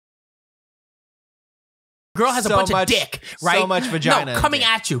Girl has a So bunch much- of dick, right? so much vagina No, and coming dick.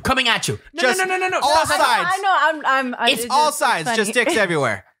 at you. No, Just no. all Stop. sides. I know. It's all sides, funny. just dicks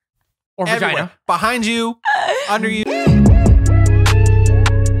everywhere. Or Everywhere. vagina. Behind you, under you.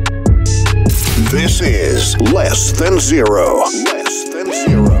 This is Less Than Zero. Less Than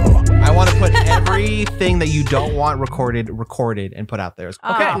Zero. I want to put everything that you don't want recorded and put out there as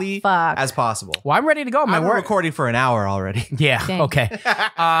quickly fuck. as possible. Well, I'm ready to go. My I've been work. recording for an hour already. Yeah. Dang. Okay.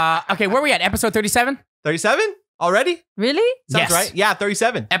 Okay. Where are we at? Episode 37. 37 already? Really? Sounds Yes. right. Yeah,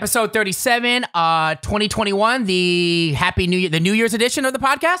 37. Episode 37. 2021. The Happy New Year. The New Year's edition of the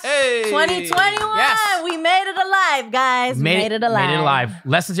podcast. Hey, 2021. Yes. We made it alive, guys. Made it alive. Made it alive.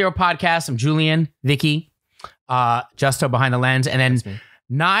 Less Than Zero podcast. I'm Julian, Vicky, Justo behind the lens, and then That's me.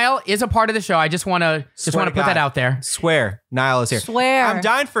 Niall is a part of the show. I just want to Swear to put that God. out there. Swear, Niall is here. Swear. I'm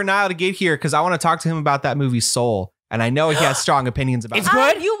dying for Niall to get here because I want to talk to him about that movie Soul, and I know he has strong opinions about It's it.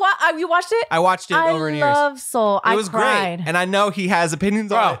 good. You watched it? I watched it I over in years. love Soul. It was cried. great, and I know he has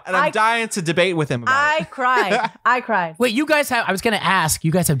opinions on Bro, it, and I'm dying to debate with him about I it. cried. I cried. Wait, you guys have? I was going to ask.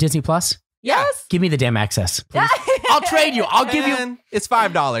 You guys have Disney Plus? Yes. Give me the damn access, please. I'll trade you. I'll give you. And it's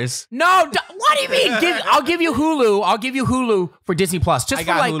 $5. No, what do you mean? I'll give you Hulu. I'll give you Hulu for Disney Plus. Just I for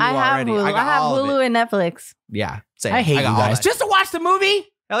got like, Hulu. I have already. Hulu. I I, got have all of Hulu and Netflix. Yeah, same. I hate you got all guys. that. Just to watch the movie.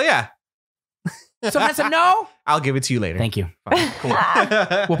 Hell yeah. So that's a no. I'll give it to you later. Thank you. Fine, cool.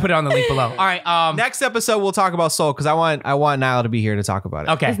 We'll put it on the link below. All right. Next episode, we'll talk about Soul because I want Niall to be here to talk about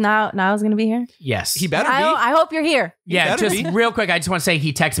it. Okay. Is Niall's gonna be here? Yes. He better be. I hope you're here. Yeah, better just be. real quick, I just want to say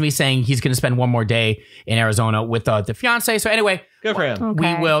he texted me saying he's going to spend one more day in Arizona with the fiance. So anyway, Good for him.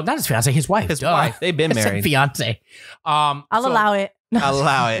 Okay. we will, not his fiance, his wife. His Duh. wife. They've been I said married. fiance. I'll allow it. I'll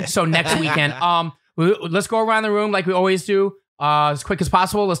allow it. So next weekend, let's go around the room like we always do. As quick as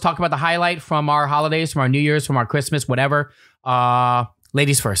possible. Let's talk about the highlight from our holidays, from our New Year's, from our Christmas, whatever.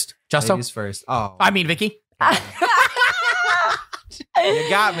 Ladies first. Justo? Ladies first. Oh, I mean, Vicky. you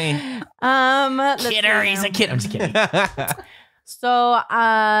got me. Let's Kidder, see. he's a kid. I'm just kidding. So,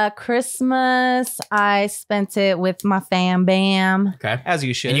 Christmas, I spent it with my fam bam. Okay. As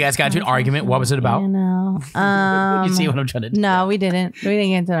you should. And you guys got into an argument. What was it about? You know. You see what I'm trying to do? No, we didn't. We didn't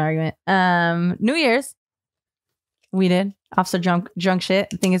get into an argument. New Year's, we did. Officer drunk shit.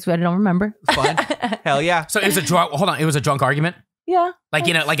 The thing is, I don't remember. Fun. Hell yeah. So it was a drunk. Hold on. It was a drunk argument, Yeah. like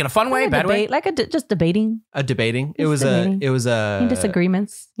in a fun way, Like a bad way. debate, like just debating. A debating. It Just was debating. a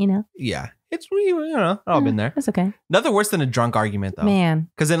Disagreements, you know. Yeah. It's you know, all been there. That's okay. Nothing worse than a drunk argument though. Man.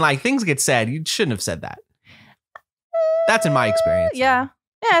 Because then like things get said. You shouldn't have said that. That's in my experience. Yeah.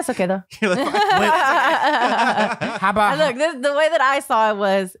 Yeah, it's okay though. You're like, How about Look, the way that I saw it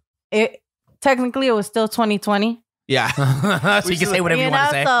was technically it was still 2020. yeah. so you can say whatever you want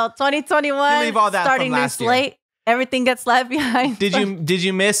to say. So 2021 You leave all that starting from new last year. slate. Everything gets left behind. Did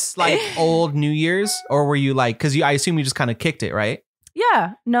you miss like old New Year's or were you like because I assume you just kind of kicked it, right?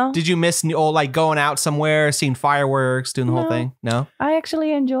 Yeah, no. Did you miss old like going out somewhere, seeing fireworks, doing the whole No. thing? No. I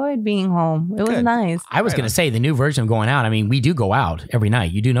actually enjoyed being home. It was Good. nice. I was Right going on. to say the new version of going out. I mean, we do go out every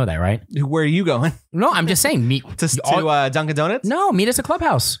night. You do know that, right? Where are you going? No, I'm just saying. Meet To Dunkin' Donuts? No, meet us at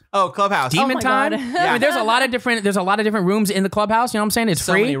Clubhouse. Oh, Clubhouse. Demon my time. God. I mean, there's a lot of different rooms in the Clubhouse. You know what I'm saying? It's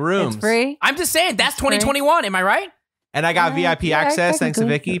So free. many rooms. It's free. I'm just saying that's It's free. 2021. Am I right? And I got VIP yeah, access thanks to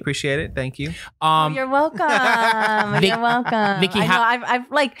technically. Vicky. Appreciate it. Thank you. You're welcome. You're welcome. Vicky, I know.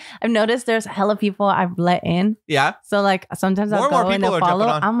 I've noticed there's hella people I've let in. Yeah. So like sometimes More I'll and more go and people they'll are jumping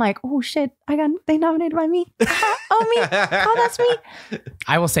follow. on. I'm like, oh shit, they nominated by me. Oh me. Oh that's me.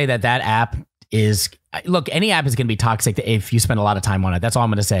 I will say that app is look. Any app is going to be toxic if you spend a lot of time on it. That's all I'm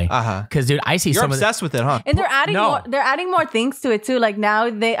going to say. Uh-huh. Because dude, I see You're some of the, obsessed with it, huh? And they're adding No. more. They're adding more things to it too. Like now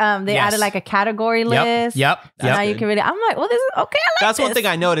they added like a category list. Yep. So now Yep. you can really. I'm like, well, this is okay. I like That's one this. thing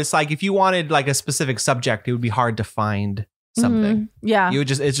I noticed. Like if you wanted like a specific subject, it would be hard to find something. Mhm. Yeah.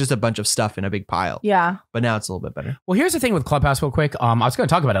 It's just a bunch of stuff in a big pile. Yeah. But now it's a little bit better. Well, here's the thing with Clubhouse, real quick. I was going to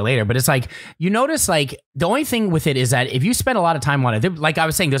talk about it later, but it's like you notice, like the only thing with it is that if you spend a lot of time on it, like I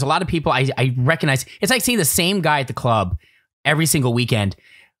was saying, there's a lot of people I recognize. It's like seeing the same guy at the club every single weekend.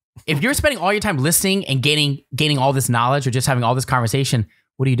 If you're spending all your time listening and gaining all this knowledge or just having all this conversation,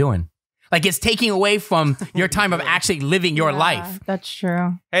 what are you doing? Like it's taking away from your time of actually living your Yeah, life. That's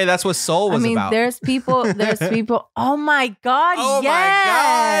true. Hey, that's what Soul was I mean, about. there's people. Oh my god. Oh my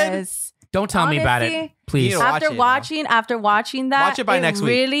God. yes. Don't tell me about it, Honestly, please. You know, watch After watching that, Watch it by next week.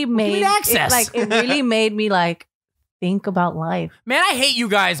 Really made need access. It really made me like think about life. Man, I hate you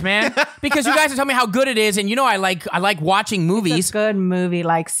guys, man, because you guys are telling me how good it is, and you know I like watching It's movies. a good movie.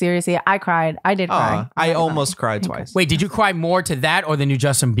 Like seriously, I cried. I did cry. I almost cried twice. Wait, did you cry more to that or the new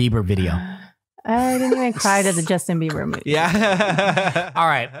Justin Bieber video? I didn't even cry to the Justin Bieber movie. Yeah. All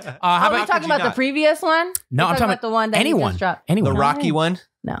right. How Are we about talking about the previous one? No, I'm We're talking about the one that he anyone? just dropped. Anyone? The Rocky one.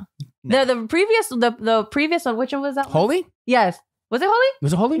 No. The previous the previous one. Which one was that? one? Holy? Yes. Was it Holy?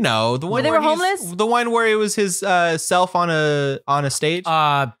 Was it Holy? No, the one they where were he's- homeless? The one where it was his self on a stage.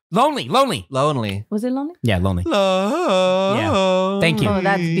 Lonely. Lonely. Was it Lonely? Yeah, lonely. Thank you. Oh,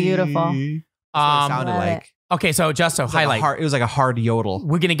 that's beautiful. That's what it sounded Love like. Okay, so Justo, It was like a highlight. hard- it was like a hard yodel.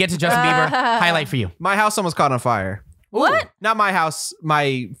 We're gonna get to Justin Bieber. Highlight for you. My house almost caught on fire. What? Not my house,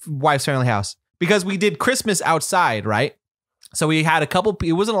 my wife's family house. Because we did Christmas outside, right? So we had it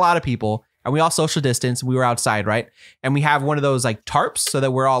wasn't a lot of people, and we all social distance. We were outside, right? And we have one of those like tarps so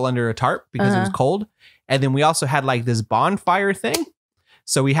that we're all under a tarp because it was cold. And then we also had like this bonfire thing.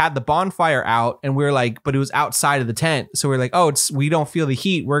 So we had the bonfire out and we were like, but it was outside of the tent. So we're like, oh, we don't feel the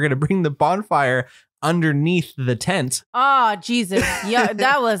heat. We're going to bring the bonfire underneath the tent. Oh Jesus! Yeah,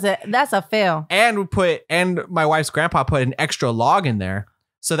 that's a fail. And my wife's grandpa put an extra log in there.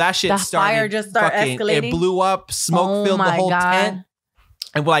 So that shit The started. fire just started escalating? It blew up. Smoke filled the my whole God. tent.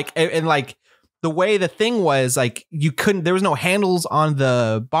 And like the way the thing was, like there was no handles on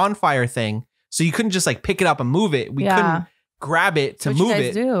the bonfire thing. So you couldn't just like pick it up and move it. We couldn't grab it to What'd move you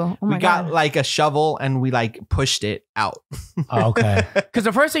guys it. do? Oh We my got God. like a shovel and we like pushed it out. Oh, okay. Because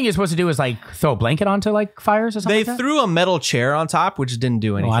the first thing you're supposed to do is like throw a blanket onto like fires or something. They like that? threw a metal chair on top, which didn't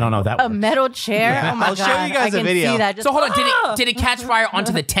do anything. Oh, I don't know if that. A works. metal chair. Yeah, Oh my I'll show God. you guys I a can video. See that. Just, So hold on. Ah! Did it catch fire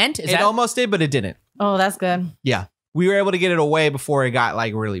onto the tent? Is It that almost did, but it didn't. Oh, that's good. Yeah. We were able to get it away before it got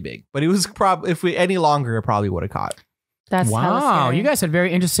like really big. But it was probably, if we any longer, it probably would have caught. That's hella wow? scary. You guys had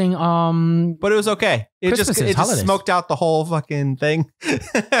very interesting. But it was okay. It just Christmases, holidays. smoked out the whole fucking thing. Oh,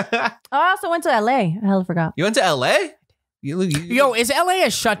 I also went to LA. I hella forgot. You went to LA? Yo, is LA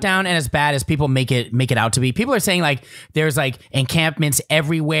as shut down and as bad as people make it out to be? People are saying like there's like encampments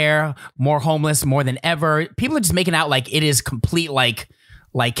everywhere, more homeless, more than ever. People are just making out like it is complete like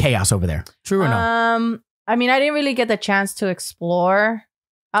chaos over there. True or no? I mean, I didn't really get the chance to explore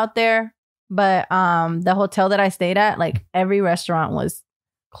out there, but the hotel that I stayed at, like every restaurant was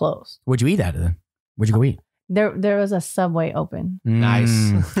closed. Where'd you eat at then? Where'd you go eat? There was a Subway open.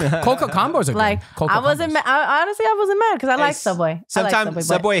 Nice. Coca combos are Like good. Coca I wasn't combos. honestly I wasn't mad because I like It's- Subway. I like Sometimes but-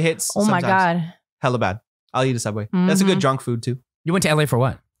 Subway hits. Oh my sometimes. God. Hella bad. I'll eat a Subway. That's a good Mhm. drunk food too. You went to LA for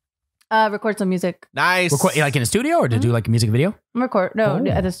what? Record some music. Nice. Like in a studio or to do like a music video?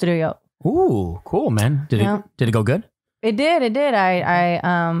 At the studio. Ooh, cool, man. Did Yeah. it go good? It did.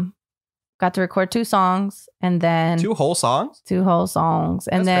 I got to record 2 songs and then 2 whole songs? 2 whole songs.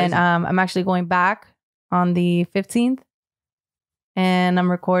 And That's then crazy. I'm actually going back on the 15th and I'm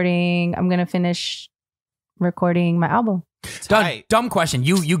going to finish recording my album. Tight. Dumb question.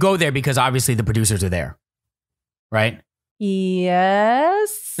 You go there because obviously the producers are there, right?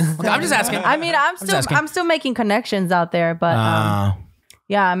 Yes. Okay, I'm just asking. I mean, just asking. I'm still making connections out there, but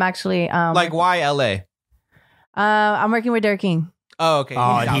yeah, I'm actually Like why LA? I'm working with Derek King. Oh, okay. Oh,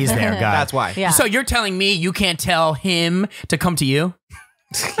 out he's there, God. That's why. Yeah. So you're telling me you can't tell him to come to you?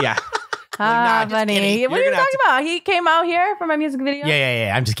 Yeah. Ah, just funny. kidding. What You're are you gonna have talking about? He came out here for my music video.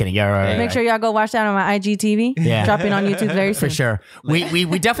 Yeah. I'm just kidding. Yeah, right. Make right. sure y'all go watch that on my IGTV. Yeah. Dropping on YouTube very soon. For sure. We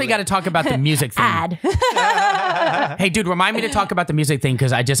definitely got to talk about the music thing. Ad. Hey, dude, remind me to talk about the music thing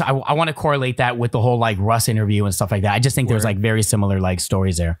because I want to correlate that with the whole like Russ interview and stuff like that. I just think there's like very similar like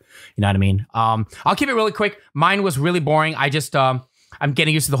stories there. You know what I mean? I'll keep it really quick. Mine was really boring. I just I'm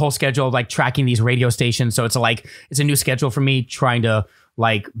getting used to the whole schedule of like tracking these radio stations. So it's a new schedule for me trying to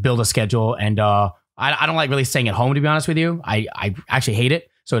like build a schedule. And I don't like really staying at home, to be honest with you. I actually hate it.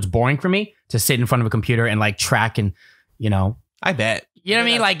 So it's boring for me to sit in front of a computer and like track and, you know. I bet. You know what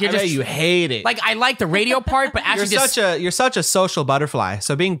I mean? Like I bet you hate it. like I like the radio part, but actually you're such a social butterfly.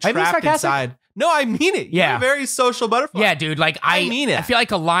 So being Are you being trapped sarcastic? inside. No, I mean it. Yeah. You're a very social butterfly. yeah, dude. Like I mean it. I feel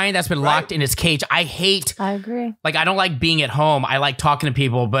like a lion that's been locked Right. in its cage. I hate. I agree. Like I don't like being at home. I like talking to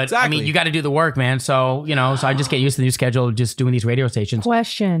people, but I Exactly. mean, you got to do the work, man. So so I just get used to the new schedule, of just doing these radio stations.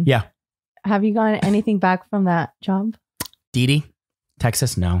 Question. Yeah, Have you gotten anything back from that job? Didi,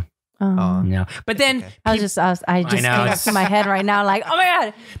 Texas, no, no. But then Okay. I just know. came up to my head right now, like, oh my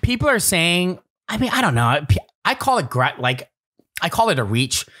God. people are saying. I mean, I don't know. I call it I call it a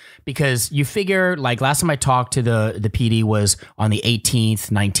reach. Because you figure, like last time I talked to the PD was on the 18th,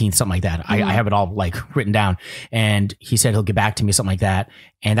 19th, something like that. I have it all like written down, and he said he'll get back to me, something like that.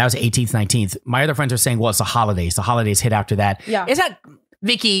 And that was the 18th, 19th. My other friends are saying, well, it's the holidays. The holidays hit after that. Yeah. Is that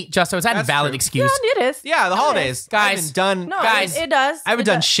Vicky? Justo, is that a That's valid true. excuse? Yeah, it is. Yeah, the holidays. Guys. I haven't done No, Guys, it does. I haven't It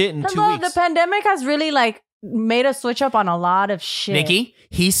done does. shit in 2 Hello, weeks. the pandemic has really like made us switch up on a lot of shit. Vicky,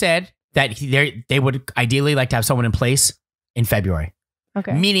 he said that they would ideally like to have someone in place in February.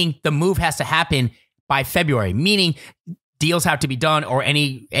 Okay. Meaning the move has to happen by February. Meaning deals have to be done or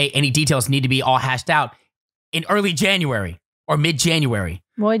any details need to be all hashed out in early January or mid-January.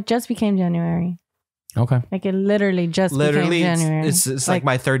 Well, it just became January. Okay. Like it literally just Literally, became January. it's like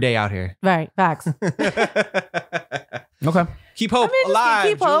my third day out here. Right. Facts. Okay. Keep hope I mean, just alive,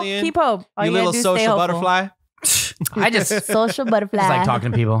 keep hope. Julian. Keep hope. All You you gotta little do is stay social hopeful. butterfly. I just Social butterfly. It's like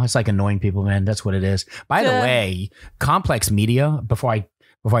talking to people. It's like annoying people, man. That's what it is. By the Yeah. way, Complex Media, before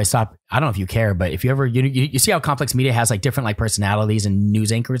I stop, I don't know if you care, but if you ever, you see how Complex Media has like different like personalities and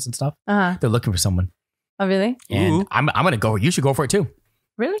news anchors and stuff? Uh-huh. They're looking for someone. Oh, really? And Ooh. I'm going to go. You should go for it too.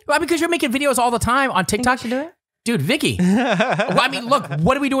 Really? Well, because you're making videos all the time on Think I TikTok. should do it? Dude, Vicky. Well, I mean, look,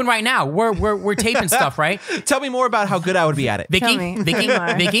 what are we doing right now? We're taping stuff, right? Tell me more about how good I would be at it. Vicky, Tell me. Vicky, Tell me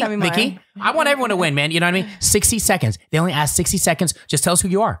more. Vicky, Tell me more. Vicky. I want everyone to win, man. You know what I mean? 60 seconds. They only ask 60 seconds. Just tell us who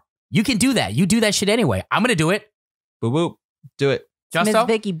you are. You can do that. You do that shit anyway. I'm going to do it. Boop boop. Do it. Miss Justo?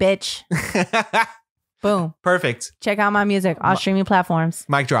 Vicky, bitch. Boom. Perfect. Check out my music on streaming platforms.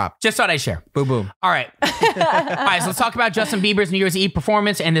 Mic drop. Just thought I'd share. Boom boom. All right. All right, so let's talk about Justin Bieber's New Year's Eve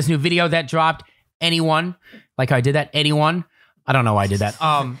performance and this new video that dropped. Anyone? Like how I did that? Anyone? I don't know why I did that.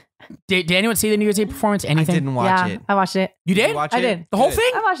 Did anyone see the New Year's Eve performance? I Anything? didn't watch yeah, it. I watched it. You did? You watch I it? did. The whole Good.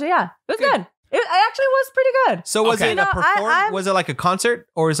 thing? I watched it. Yeah, it was Good. good. It actually was pretty good. So was Okay. it No, a perform? I- Was it like a concert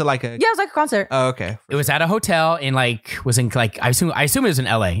or is it like a? Yeah, it was like a concert. Oh, okay. It was at a hotel in like I assume it was in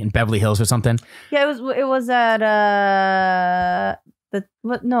LA in Beverly Hills or something. Yeah, it was at the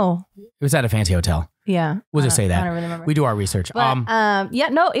what? No, It was at a fancy hotel. yeah. We'll I just don't- say that. I don't really remember. We do our research. But, yeah,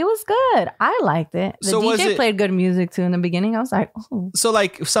 no, it was good. I liked it. The So was DJ it- played good music too in the beginning. I was like, oh. So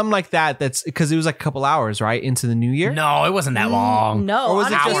like something like that. That's because it was like a couple hours, right, into the new year. No, it wasn't that long. No, Or was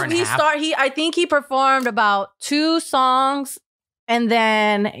it honestly, just- Hour and a half? I think he performed about 2 songs, and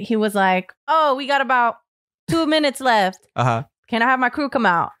then he was like, "Oh, we got about 2 minutes left. Uh huh. Can I have my crew come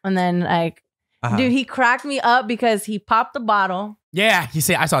out?" And then like, Uh-huh. dude, he cracked me up because he popped the bottle. Yeah, you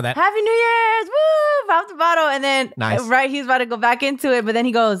see, I saw that. Happy New Year's, woo! Popped the bottle, and then Nice. right, he's about to go back into it, but then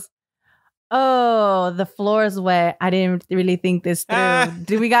he goes, "Oh, the floor is wet. I didn't really think this through.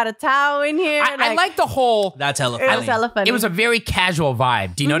 Do we got a towel in here?" I like the whole. That's hella it was funny. hella funny. It was a very casual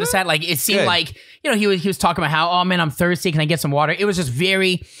vibe. Do you notice that? Like it seemed Good. like he was talking about how, oh man, I'm thirsty. Can I get some water? It was just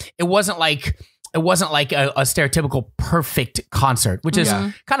very. It wasn't like a stereotypical perfect concert, which is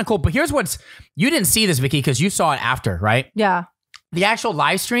Yeah. kind of cool. But here's what's you didn't see this, Vicky, because you saw it after, right? yeah. The actual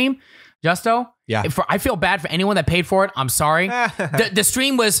live stream, Justo. Yeah. I feel bad for anyone that paid for it. I'm sorry. the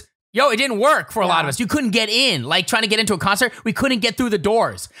stream was. It didn't work for a lot of Yeah. us. You couldn't get in. Like trying to get into a concert, we couldn't get through the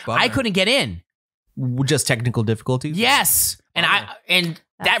doors. Bummer. I couldn't get in. Just technical difficulties. Yes. And Bummer. that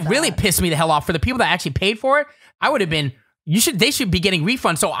That's really sad. pissed me the hell off. For the people that actually paid for it, I would have been they should be getting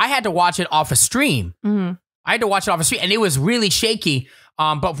refunds. So I had to watch it off a stream. Mhm. I had to watch it off a stream and it was really shaky.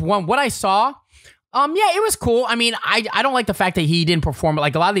 But from what I saw, yeah, it was cool. I mean, I don't like the fact that he didn't perform it.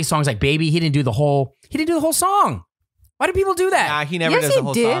 Like a lot of these songs, like Baby, he didn't do the whole song. Why do people do that? Nah, he never Yes, does he the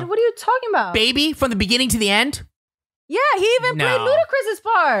whole did. song. What are you talking about? Baby from the beginning to the end. Yeah, he even played No. Ludacris's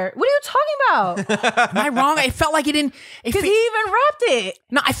part. What are you talking about? Am I wrong? I felt like he didn't. Because he even rapped it.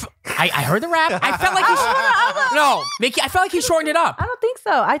 No, I heard the rap. I felt like he. No, Mickey, I felt like he shortened it up. I don't think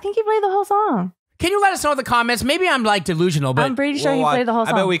so. I think he played the whole song. Can you let us know in the comments? Maybe I'm like delusional, but I'm pretty sure We'll he played the whole I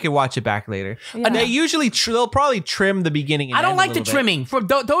song. bet we could watch it back later. Yeah. They usually they'll probably trim the beginning. And I don't end like a the little bit. trimming for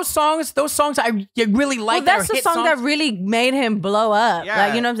those songs. Those songs I really like. Well, that's that are the hit song songs. that really made him blow up. Yeah,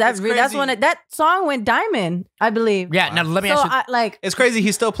 Like, you know, that's it's that's crazy. when that song went diamond, I believe. Yeah. Now let me So ask you. I like. It's crazy.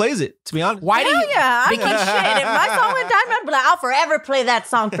 He still plays it. To be honest. Why do Hell you? yeah, I Vicky, mean, shit. If my song went diamond, I'd be like, I'll forever play that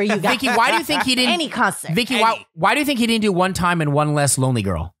song for you guys. Vicky, why do you think he didn't? Any concert. Vicky, why do you think he didn't do One Time and One Less Lonely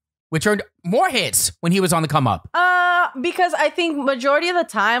Girl, which earned more hits when he was on the come up? Because I think majority of the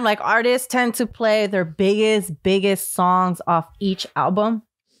time, like artists tend to play their biggest songs off each album,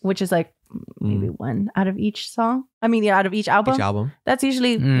 which is like maybe one out of each song. I mean, yeah, out of each album. Each album. That's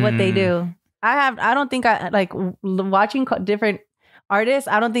usually what they do. I don't think I like watching different artists.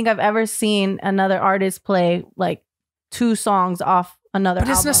 I don't think I've ever seen another artist play like 2 songs off another But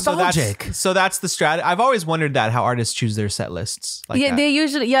it's album. nostalgic. So that's the strategy. I've always wondered that how artists choose their set lists. Like Yeah, that.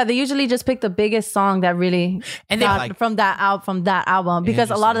 they usually just pick the biggest song that really And they got like- from that album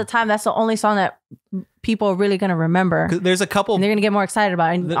because a lot of the time that's the only song that people are really gonna remember. 'Cause there's a couple. And they're gonna get more excited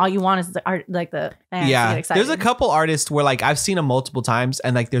about it. And The- all you want is the art, like the fans to Yeah, get excited. there's a couple artists where like I've seen them multiple times,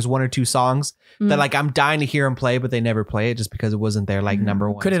 and like there's 1 or 2 songs that like I'm dying to hear them play, but they never play it just because it wasn't their like number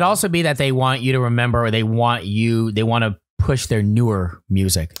one. Could it song. also be that they want you to remember, or they want to push their newer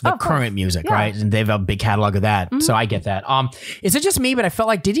music, the Oh, of course. current music, Yeah. right? And they have a big catalog of that. So I get that. Is it just me? But I felt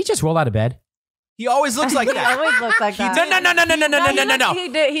like, did he just roll out of bed? He always looks like He that. always looks like He that. No.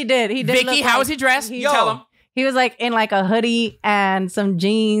 He did. Vicky, look how like- was he dressed? he- Tell him. He was like in like a hoodie and some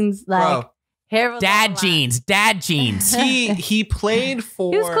jeans, like Bro, hair. Was Dad all jeans. Dad jeans. he played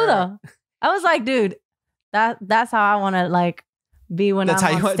for. He was cool though. I was like, dude, that's how I want to like be when That's I'm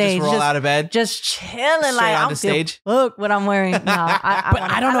how you on want to stage. just roll out of bed. Just chilling, Straight like onto I'm stage? Look what I'm wearing. No, But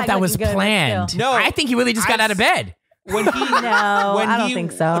I don't know if that was planned. No. I think he really just got out of bed. When he No, I don't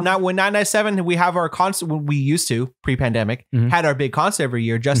think so. Not when 997 we have our concert. When we used to pre-pandemic Mhm. had our big concert every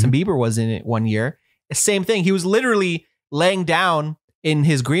year. Justin Bieber was in it one year. Same thing. He was literally laying down in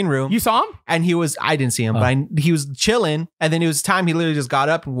his green room, You saw him? and I didn't see him, Oh. but he was chilling. And then it was time. He literally just got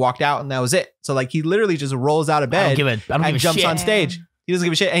up and walked out, and that was it. So like he literally just rolls out of I don't bed give a and jumps shit. on stage. He doesn't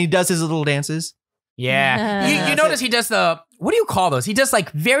give a shit, and he does his little dances. Yeah. You That's notice he does what do you call those? He does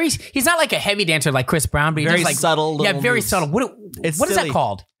like he's not like a heavy dancer like Chris Brown, but he Very does like subtle. yeah, little very moves. subtle. What It's is that silly.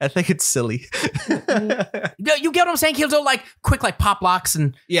 called? I think it's silly. You get what I'm saying? He'll do like quick like pop locks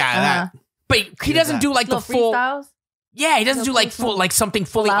Yeah, that. but he doesn't that. do like the Little full freestyles. Yeah, he doesn't Little do like freestyle. full like something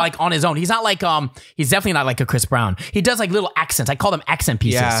fully Full out. like on his own. He's not like he's definitely not like a Chris Brown. He does like little accents. I call them accent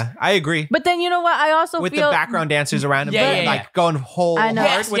pieces. Yeah, I agree. But then you know what? I also With feel the background dancers around him, Yeah, but yeah, like yeah. going whole I know.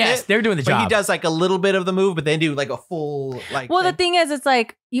 hard Yes, with yes, it. they're doing the But job. he does like a little bit of the move, but then do like a full like. Well, the thing. thing is, it's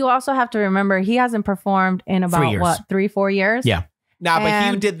like you also have to remember he hasn't performed in 3 about years. what 3-4 years. Yeah. Nah, but he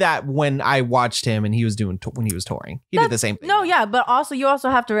and- did that when I watched him and he was doing when he was touring. He did the same thing. No, yeah, but also you also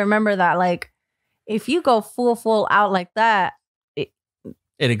have to remember that like if you go full out like that, It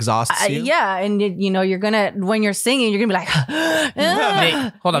exhausts you. yeah, and you know you're gonna when you're singing, you're gonna be like,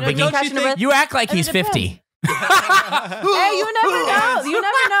 Hey, hold on, you know, Vicky. you're catching your breath. You act like It he's depends. 50. Hey, you never know. You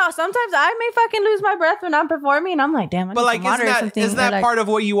never know. Sometimes I may fucking lose my breath when I'm performing, and I'm like, damn, I But need like, some water or something. isn't Or, that like, part of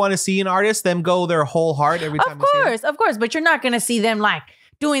what you want to see in artists? Them go their whole heart every time. Of course, but you're not gonna see them like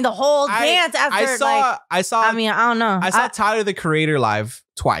doing the whole dance after. I saw. I mean, I don't know. I saw Tyler the Creator live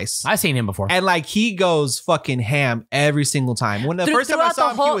twice, I've seen him before. and like he goes fucking ham every single time. When the first time I throughout saw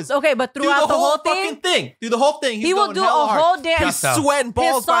the him, whole, he was okay, but through throughout the whole fucking thing, thing. Through the whole thing, he's he will going do a hella hard. whole dance. He's Just so. sweating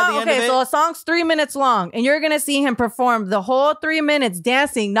balls His by song, the end okay, of it. so a song's 3 minutes long, and you're gonna see him perform the whole 3 minutes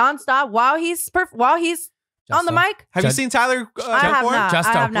dancing nonstop while he's on the so. mic. Have you Just- seen Tyler? I have perform? not. Just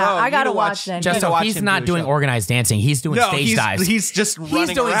I a- have not. Bro, I you gotta need to watch watch- then. you Just need to so watch he's him not do a doing show. organized dancing. He's doing No, stage dives. he's just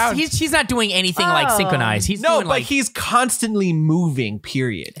running doing. around. He's not doing anything like Oh. synchronized. He's No, doing but like he's constantly moving.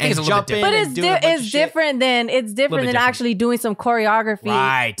 Period. think it's And a little bit jumping. But and it's doing a bunch of it's shit. different than different. actually doing some choreography.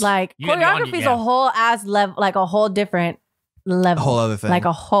 Right. Like You gotta be on choreography it, is yeah. a whole ass level, like a whole different level, A whole other thing. like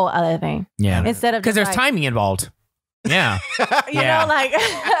a whole other thing. yeah, Instead of because just there's like, timing involved. Yeah, you Yeah. know, like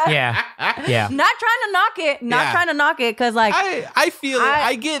yeah, yeah. not trying to knock it, Yeah. trying to knock it, because like I feel it.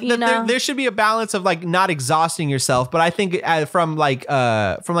 I get you that know. there should be a balance of like not exhausting yourself, but I think from like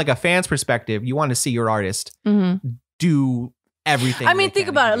a fan's perspective, you want to see your artist mhm. do everything. I mean, they think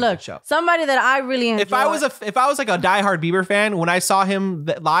can about to it. make Look, the show. somebody that I really enjoy. If I was like a diehard Bieber fan, when I saw him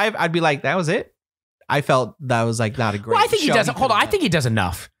live, I'd be like, that was it. I felt that was like not a great. Well, I think he show does. Hold on, I could've think he does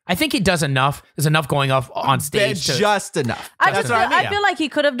enough. I think he does enough. There's enough going off on done. stage. To, Just enough. I That's just what feel, I mean. I feel like he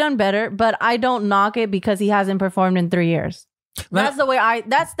could have done better, but I don't knock it because he hasn't performed in 3 years. Let- That's the way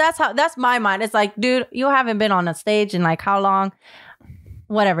that's my mind. It's like, dude, you haven't been on a stage in like how long?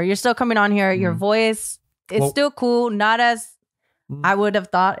 Whatever. You're still coming on here. Your voice is Well- still cool. Not as I would have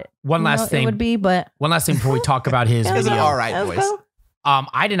thought. One last it thing. would be, but One last thing before we talk about his it was It's an video. all right it was voice. cool.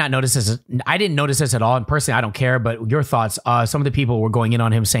 I did not notice this. I didn't notice this at all. And personally, I don't care. But your thoughts? Some of the people were going in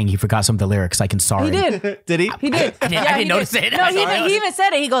on him saying he forgot some of the lyrics. Like in Sorry. He did. Did he? He did. I didn't he notice did. it. No, I he saw it. even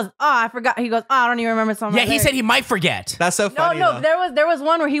said it. He goes, "Oh, I forgot." He goes, "Oh, I don't even remember some." of Yeah, the he said lyrics." he might forget. That's so No, funny. no. though. There was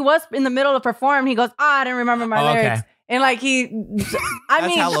one where he was in the middle of performing. He goes, "Ah, I didn't remember my Oh, okay. lyrics." And like I That's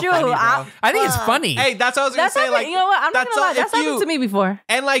mean, hella shoot, funny, bro. I think it's funny. Hey, that's what I was gonna That's say. happened, Like, you know what? I'm not that's gonna lie. if That's happened you- to me before.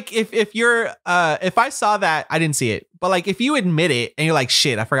 And like if you're if I saw that, I didn't see it. But like if you admit it and you're like,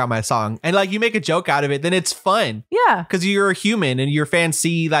 shit, I forgot my song, and like you make a joke out of it, then it's fun. Yeah, Because you're a human and your fans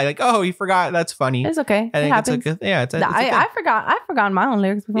see like, oh, he forgot. That's funny. it's okay. I It think it's a happens. good, yeah, it's a, it's a thing. I forgot. I've forgotten my own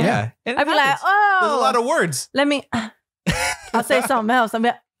lyrics before. yeah. And it I'd be like, happens. "Oh, There's a lot of words. let me." I'll say something else. I'm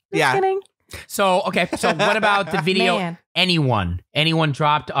like, just Yeah. kidding. So okay. So what about the video? Man. Anyone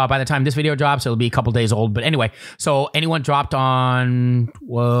dropped by the time this video drops? It'll be a couple days old. But anyway, so anyone dropped on?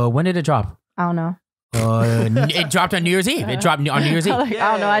 When did it drop? I don't know. It dropped on New Year's Eve. It dropped on New Year's Eve. I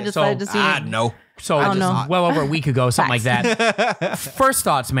don't know. I just So, seen it. no. So I don't just know. well over a week ago, something like that. First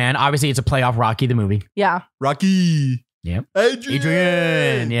thoughts, man. Obviously, it's a playoff Rocky the movie. Yeah. Rocky. Yep.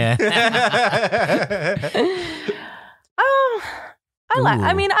 Adrian. Yeah. Oh,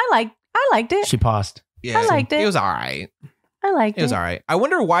 I Ooh. mean, I liked it. She paused. Yeah, I liked it. It was all right. I liked It was all right. I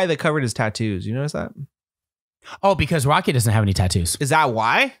wonder why they covered his tattoos. You notice that? Oh, because Rocky doesn't have any tattoos. Is that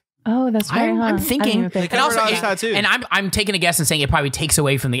why? Oh, that's right. I'm huh? I didn't thinking- even think They And covered also, all his it- tattoos. And I'm taking a guess and saying it probably takes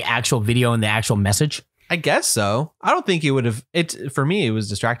away from the actual video and the actual message. I guess so. I don't think it would have. It for me, it was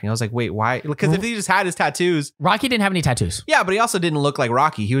distracting. I was like, wait, why? Because if he just had his tattoos, Rocky didn't have any tattoos. yeah, but he also didn't look like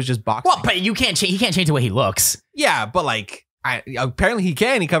Rocky. He was just boxing. Well, but you can't change. He can't change the way he looks. Yeah, but like, apparently he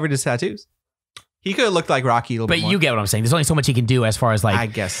can. He covered his tattoos. He could have looked like Rocky a little But bit more. you get what I'm saying. There's only so much he can do as far as like. I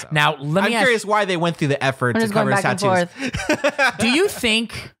guess so. Now let I'm me ask. curious why they went through the effort I'm to just going cover his back and tattoos. Do you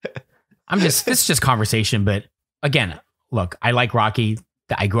think? This is just conversation, but again, look, I like Rocky.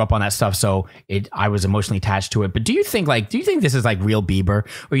 I grew up on that stuff, so I was emotionally attached to it. But do you think this is like real Bieber,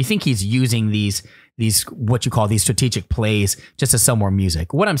 or you think he's using these what you call these strategic plays just to sell more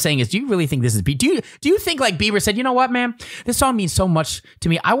music? What I'm saying is, do you really think this is? Do you think like Bieber said, you know what, man, this song means so much to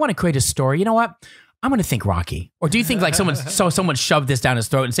me. I want to create a story. You know what? I'm going to think Rocky. Or do you think like someone shoved this down his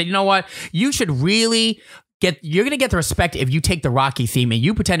throat and said, you know what, you should really. You're gonna get the respect if you take the Rocky theme and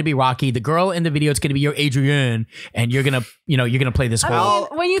you pretend to be Rocky. The girl in the video is gonna be your Adrienne, and you're gonna play this whole. I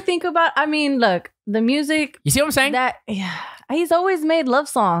mean, when you think about, look, the music You see what I'm saying? that he's always made love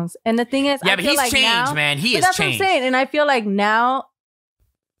songs, and the thing is, Yeah, I but feel he's like changed, now, man. He but is that's changed. what I'm saying, and I feel like now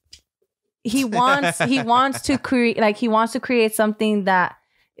he wants to create something that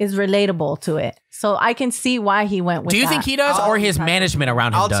is relatable to it. So I can see why he went with. Do you that. think he does, or his management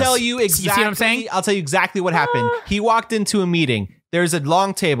around him I'll does? tell you exactly. You see what I'm saying? I'll tell you exactly what happened. He walked into a meeting. There's a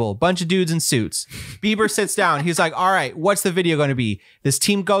long table, bunch of dudes in suits. Bieber sits down. He's like, all right, what's the video going to be? This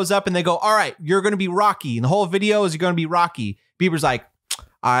team goes up and they go, all right, you're going to be Rocky. And the whole video is you're going to be Rocky. Bieber's like,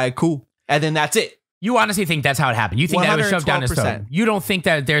 all right, cool. And then that's it. You honestly think that's how it happened? You think that was shoved down his throat? 112%. You don't think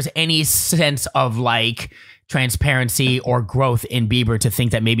that there's any sense of like transparency or growth in Bieber to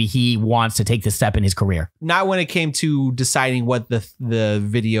think that maybe he wants to take this step in his career? Not when it came to deciding what the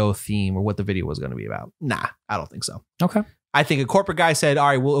video theme or what the video was going to be about. Nah, I don't think so. Okay. I think a corporate guy said, all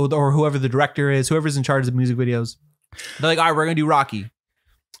right, well, or whoever the director is, whoever's in charge of the music videos, they're like, all right, we're going to do Rocky.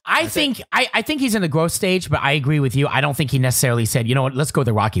 I think he's in the growth stage, but I agree with you. I don't think he necessarily said, you know what, let's go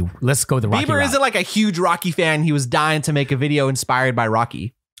the Rocky. Let's go the Rocky. Bieber route. isn't like a huge Rocky fan. He was dying to make a video inspired by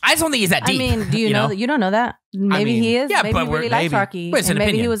Rocky. I just don't think he's that I deep. mean, do you know that you don't know that? Maybe mean, he is. yeah, maybe but he really we're- likes maybe. Rocky. But it's And an maybe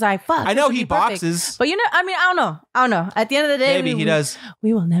opinion. he was like, "Fuck." I know this would he be perfect. boxes. But I don't know. At the end of the day, Maybe he does.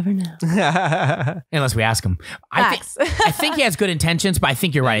 We will never know. Unless we ask him. I think he has good intentions, but I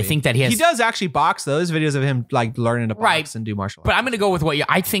think you're right. I think that he has. He does actually box though. There's videos of him like learning to box Right. and do martial arts. But I'm going to go with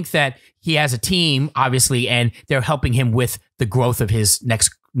I think that he has a team, obviously, and they're helping him with the growth of his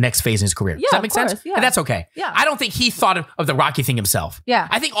next phase in his career. Yeah, Does that of make sense? course, yeah. And that's okay. Yeah. I don't think he thought of the Rocky thing himself. Yeah.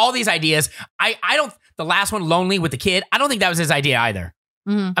 I think all these ideas, I don't, the last one, Lonely with the kid, I don't think that was his idea either.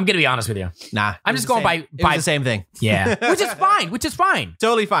 Mhm. I'm going to be honest with you. nah, I'm it was just the going same. by- It was by- the same thing. Yeah. which is fine.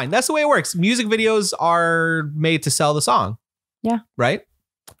 Totally fine. That's the way it works. Music videos are made to sell the song. Yeah. Right.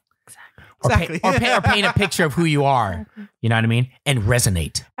 Or, Exactly. or paint a picture of who you are. You know what I mean? And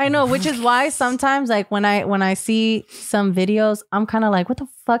resonate. I know, which is why sometimes, like when I see some videos, I'm kind of like, what the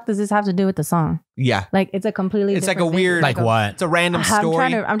fuck does this have to do with the song? Yeah. Like it's a completely. It's like a different video. weird- Like what? It's a random story.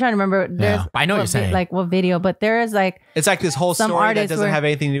 I'm trying to remember. There's I know what you're saying. Like what video, but there is like, It's like this whole Some story that artists doesn't were- have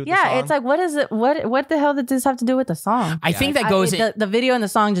anything to do with the song. yeah, it's like, what is it? What the hell did this have to do with the song? I think that goes the video and the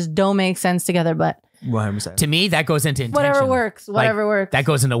song just don't make sense together, but 100%. to me, that goes into intention. whatever works, whatever works. That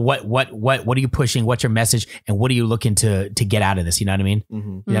goes into what are you pushing? What's your message? And what are you looking to get out of this? You know what I mean?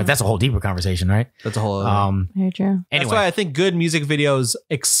 Mhm. You know, that's a whole deeper conversation, right? That's a whole. Other Very true. That's Anyway, why I think good music videos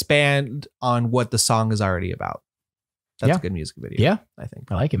expand on what the song is already about. That's Yeah. a good music video. yeah, I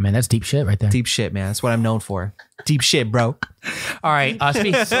think. I like it, man. That's deep shit right there. Deep shit, man. That's what I'm known for. Deep shit, bro. All right.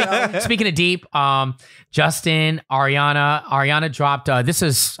 Speaking of deep, Justin, Ariana dropped.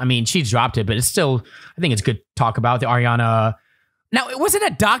 She dropped it, but it's still. I think it's good to talk about the Ariana. Now, was it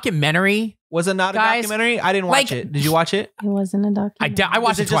a documentary? Was it not Guys, a documentary? I didn't watch like- it. Did you watch it? It wasn't a I documentary. watched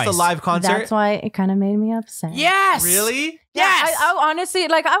Was it it just twice. a live concert? That's why it kind of made me upset. Yes. Really? Yes. I honestly,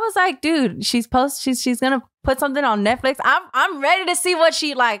 like, I was like, dude, she's gonna put something on Netflix. I'm ready to see what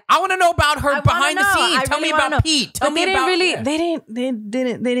she like. I want to know about I her wanna behind the know. scenes. I Tell really me wanna about know. Pete. Tell But me they about.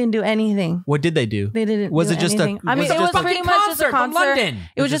 didn't really do anything. What did they do? They didn't. Was do it just a- anything. I mean, was it it was just a- pretty much just a from concert. London.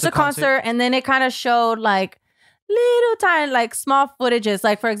 It was just a concert, and then it kind of showed like little tiny, like small footages.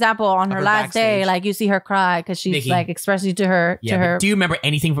 Like for example, on Of her her last day, backstage. like you see her cry because she's Nikki. like expressing to her Yeah. to but her. do you remember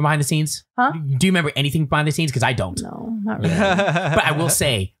anything from behind the scenes? Huh? Do you remember anything behind the scenes? Because I don't. No, not really. But I will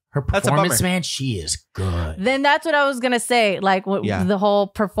say her That's a performance, bummer. man, she is good. Then that's what I was gonna say. Like Yeah. the whole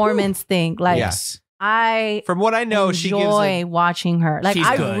performance thing. Like Yes. I From what I know, she gives enjoy watching her. Like She's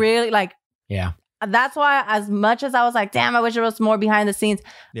I good. really like. Yeah. that's why, as much as I was like, damn, I wish there was more behind the scenes,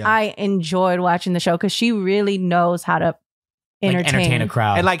 Yeah. I enjoyed watching the show because she really knows how to entertain a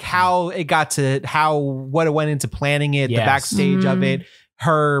crowd. And like how it got to what it went into planning it, the Yes. backstage of Mhm. it,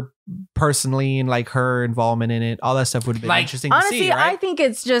 her personally and like her involvement in it, all that stuff would have been Like, interesting Honestly, to see, right?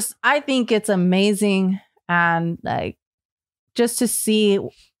 I think it's amazing, and like just to see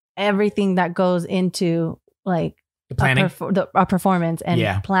everything that goes into like The planning. a performance and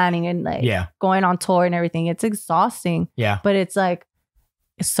Yeah. planning and like Yeah. going on tour and everything. It's exhausting, Yeah. but it's like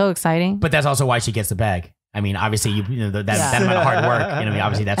it's so exciting. But that's also why she gets the bag. I mean, obviously, that amount of hard work. You know, what I mean,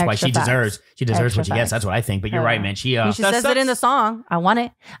 obviously, that's why Extra she facts. deserves what she Extra gets. facts. That's what I think. But you're Oh, right, yeah. man. She she that says it in the sucks. song. I want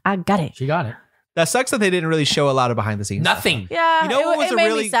it. I got it. she got it. That sucks that they didn't really show a lot of behind the scenes. Nothing. Yeah, You know what was it a made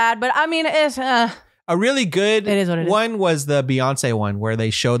really- me sad, but I mean, it's A really good It is what it is. one was the Beyonce one where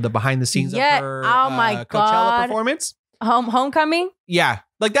they showed the behind the scenes Yeah. of her Oh my Coachella God. performance. homecoming. Yeah,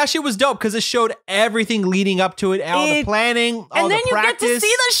 like that shit was dope because it showed everything leading up to it, all the planning, all And then the you practice, get to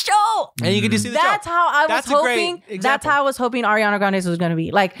see the show. and you get to see the That's show. how I was That's a great hoping. That's example. how I was hoping Ariana Grande's was going to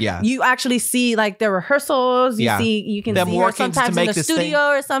be. Like, Yeah. you actually see like the rehearsals. You Yeah. you can Them see her working to sometimes in make the this studio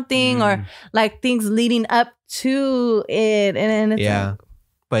or something, Mm. or like things leading up to it. And it's Yeah,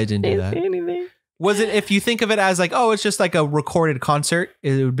 but it didn't do that. anything. Was it, if you think of it as like, oh, it's just like a recorded concert,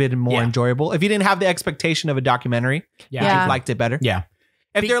 it would have been more Yeah. enjoyable. If you didn't have the expectation of a documentary, Yeah. you liked it better. Yeah.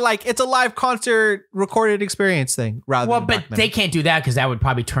 If they're like, it's a live concert recorded experience thing rather Well, than a but documentary. they can't do that because that would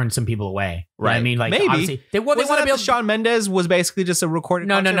probably turn some people away. You know what I Right. mean, like Maybe. obviously they want Wasn't to that be the able. Shawn Mendes was basically just a recorded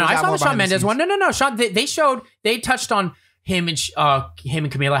No, concert? no. or was I that saw more the Shawn behind Mendes scenes? one. No. Shawn, they touched on him and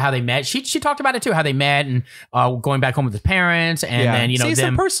Camila, how they met. She talked about it too, how they met and going back home with his parents, and then see, some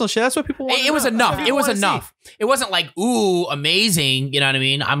them. personal shit. That's what people want. It was enough. It was enough. It wasn't like, ooh, amazing. You know what I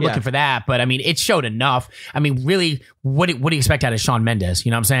mean? I'm looking for that. But I mean, it showed enough. I mean, really, what do you expect out of Shawn Mendes?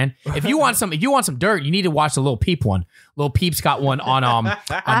 You know what I'm saying? If you want some dirt, you need to watch the Lil Peep one. Lil Peep's got one on I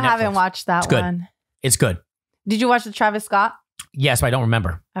haven't Netflix. watched that It's good. one. It's good. Did you watch the Travis Scott? Yes, but I don't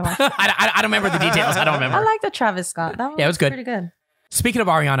remember. I watched it. I don't remember the details. I don't remember. I like the Travis Scott. That one Yeah, it was good. Pretty good. Speaking of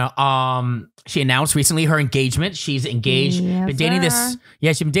Ariana, she announced recently her engagement. She's engaged. Yes, been dating sir.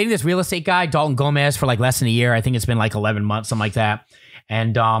 she's been dating this real estate guy, Dalton Gomez, for like less than a year. I think it's been like 11 months, something like that.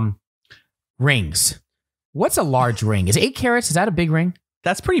 And rings. What's a large ring? Is 8 carats? Is that a big ring?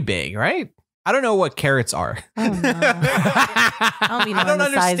 That's pretty big, right? I don't know what carats are. Oh, no. I don't, be I don't knowing the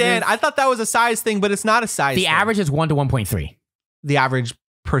understand. sizes. I thought that was a size thing, but it's not a size The thing. average is 1 to 1.3 The average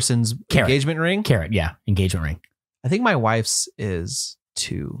person's Carat. engagement ring. carat. Yeah, engagement ring. I think my wife's is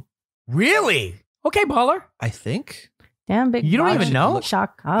 2. Really? Okay, baller. I think. Damn big. You don't watch. even know?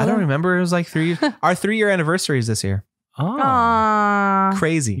 Shock. I don't remember. It was like 3 years. Our 3-year anniversary is this year. Oh, Aww. you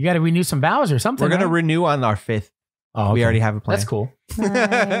Crazy. got to renew some vows or something. We're going to right? renew on our 5th. Oh, We okay. already have a plan. That's cool.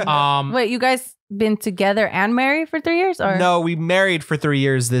 Nice. Wait, you guys been together and married for 3 years, or No, we married for 3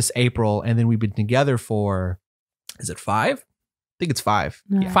 years this April, and then we've been together for, is it 5? I think it's 5.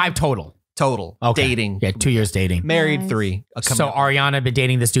 No. Yeah. 5 total. Total. Okay. Dating. Yeah, 2 years dating. Married Nice. 3. So Ariana been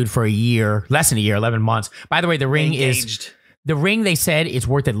dating this dude for a year, less than a year, 11 months. By the way, the ring they said is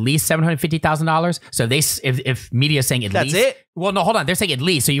worth at least $750,000. So if media's saying at That's least, it? well, no, hold on, they're saying at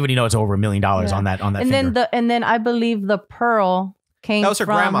least, so you already know it's over $1 million Yeah. on that. and finger. then I believe the pearl came That was her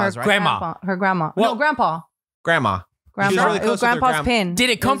from grandma's, her right? Grandma. Her grandma. Well- no, grandpa. Grandma. Grandpa. really It close was with her grandpa's grandma. pin. Did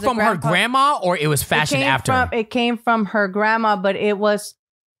it come was a from her grandpa- grandma or it was fashioned after? It came from her grandma, but it was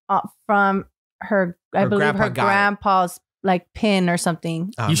from her. I Her believe grandpa her got it. grandpa's like pin or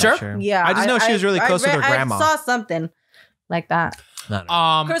something. Oh, I'm You not sure? Yeah, I just know she was really close with her grandma. I saw something like that No.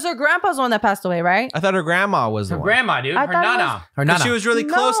 because her grandpa's the one that passed away, right? I thought her grandma was the her one. grandma, dude. I Her thought it nana. was- Her 'Cause nana. she was really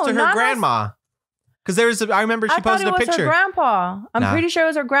No, close to her Nana's- grandma. Because I remember she I thought posted it a was picture. her grandpa. I'm Nah. pretty sure it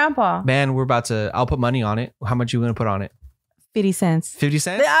was her grandpa. Man, I'll put money on it. How much you going to put on it? 50 cents. 50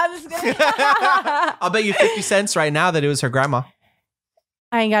 cents? I'm just kidding. I'll bet you 50 cents right now that it was her grandma.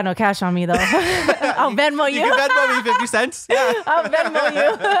 I ain't got no cash on me though. I'll Venmo you. You can Venmo me 50 cents. Yeah. I'll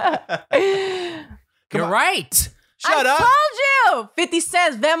Venmo you. You're right. Shut up. I told you. 50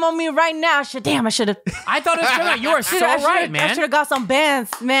 cents. Venmo me right now. Damn, I should have. I thought it was good. You are so right, I should man. have got some bands,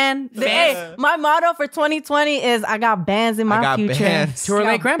 man. Hey, my motto for 2020 is I got bands in my I got future. bands. To her I got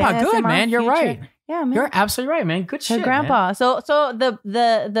late grandpa. bands Good, in my man. You're future. right. Yeah, man. You're absolutely right, man. Good her shit, grandpa. man. So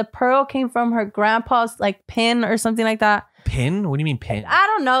the pearl came from her grandpa's like pin or something like that. Pin? What do you mean pin? I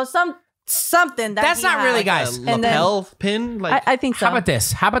don't know, something that That's he not had. really, guys. A And then- lapel pin? Like, I think so. How about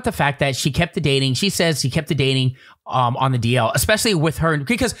this? How about the fact that she kept the dating? She says she kept the dating on the DL, especially with her,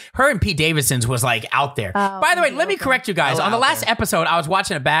 because her and Pete Davidson's was like out there. Oh, By the way, okay, let me okay. correct you guys. Oh, On the out last there. episode, I was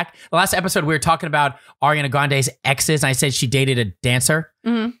watching it back. The last episode, we were talking about Ariana Grande's exes, and I said she dated a dancer.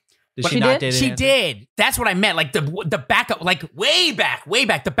 Mhm. Did She she not did? date? She did. That's what I meant. Like the backup, like way back.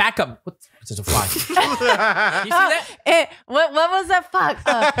 The backup. What's a fly? You see that? What was that?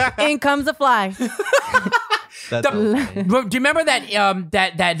 Fuck. In comes a fly. That's so funny. Do you remember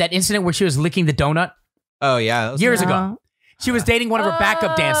that incident where she was licking the donut Oh yeah, that was- years ago? She was dating one of her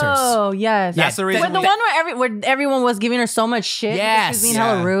backup dancers. Oh yes. That's the reason. But the one where everyone was giving her so much shit. Yes. She was being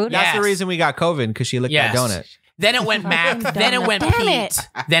hella rude. That's the Yes. reason we got COVID because she licked Yes. that donut. Then it went Mac. Then it went Damn Pete. it.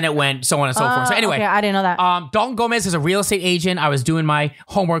 Then it went so on and so forth. So anyway, okay, I didn't know that. Dalton Gomez is a real estate agent. I was doing my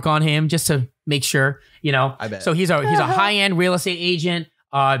homework on him just to make sure, you know. I bet. So he's a high end real estate agent.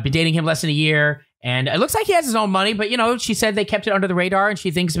 Been dating him less than a year, and it looks like he has his own money. But you know, she said they kept it under the radar, and she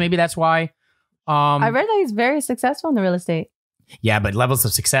thinks maybe that's why. I read that he's very successful in the real estate. Yeah, but levels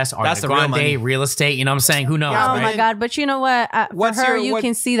of success are That's the the real grande money. real estate. You know what I'm saying? Who knows? Yeah, Oh right? my god! But you know what? For What's her, your- you what-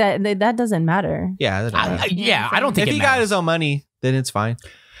 can see that doesn't matter. Yeah, that doesn't matter. Yeah, I don't think if it he got matters. his own money, then it's fine.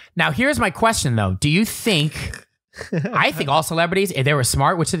 Now, here's my question though: do you think? I think all celebrities, if they were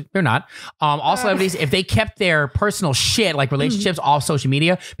smart, which they're not, all celebrities, if they kept their personal shit like relationships off social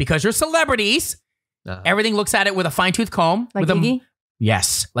media, because you're celebrities, everything looks at it with a fine tooth comb. Like with a, Iggy.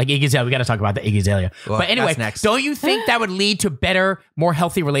 Yes, like Iggy Azalea. We got to talk about the Iggy Azalea. Well, but anyway, that's next. don't you think that would lead to better, more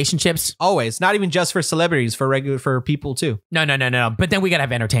healthy relationships? Always, not even just for celebrities, for people too. No. But then we gotta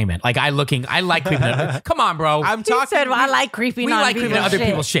have entertainment. Like I like creeping. Come on, bro. I'm He talking. said, well, I like creeping we on like creeping on other shit.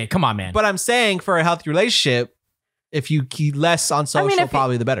 people's shit. Come on, man. but I'm saying for a healthy relationship, if you keep less on social, if-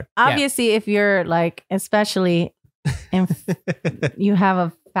 probably the better. Obviously, if you're like, especially if you have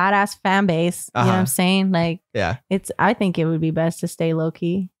a fat ass fan base, you know what I'm saying? Like, Yeah. I think it would be best to stay low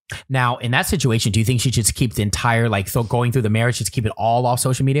key. Now, in that situation, do you think she should just keep the entire going through the marriage, just keep it all off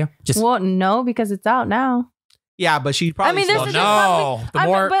social media? Just Well, no, because it's out now. Yeah, but she probably. I mean, there's still- just probably- the I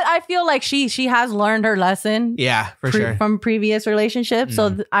mean, more but I feel like she has learned her lesson. Yeah, for sure. From previous relationships.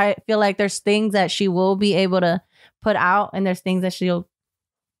 So I feel like there's things that she will be able to put out, and there's things that she'll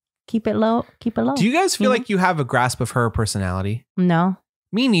keep it low. Do you guys feel Mhm. like you have a grasp of her personality? No.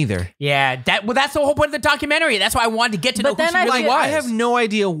 Me neither. yeah, that's the whole point of the documentary. That's why I wanted to get to But know who then she I really feel- was. I have no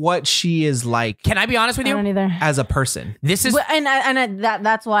idea what she is like Can I be honest with I don't you? either. as a person. This is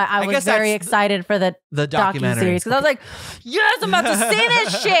That's why I was guess very that's excited for the The documentary documentary. because I was like, "Yes, I'm about to see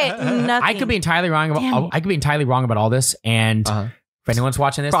this shit." Nothing. I could be entirely wrong Damn about it. I could be entirely wrong about all this. And Uh-huh. if anyone's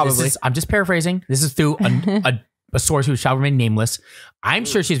watching this, Probably. I'm just paraphrasing. This is through a source who shall remain nameless. I'm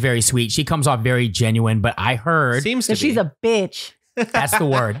sure she's very sweet. She comes off very genuine, but I heard Seems to So she's be. a bitch. that's the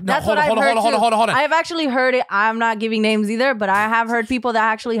word. No, That's hold what on, I've heard. hold on. I've actually heard it. I'm not giving names either, but I have heard people that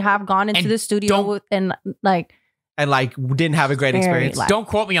actually have gone into And the studio don't- with, and like and like didn't have a great Very, experience. like- Don't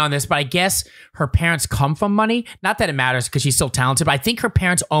quote me on this, but I guess her parents come from money. Not that it matters because she's still talented, but I think her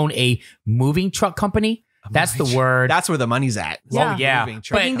parents own a moving truck company. That's the word. That's where the money's at. Yeah. Yeah. Moving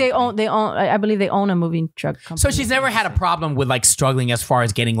truck I think they company. own. I believe they own a moving truck company. So she's never had a problem with like struggling as far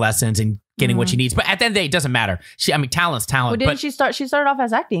as getting lessons and getting what she needs. But at the end of the day, it doesn't matter. Talent's Well, talent. didn't But she start? She started off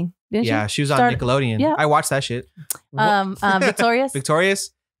as acting, didn't Yeah, she was on Start- Nickelodeon. Yeah. I watched that shit. Victorious. Victorious,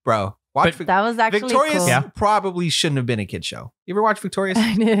 bro. Watch But That was actually Victorious. cool. Yeah. Probably shouldn't have been a kid show. You ever watch Victorious?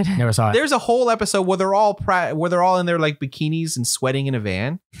 I did. never saw it. There's a whole episode where they're all in their like bikinis and sweating in a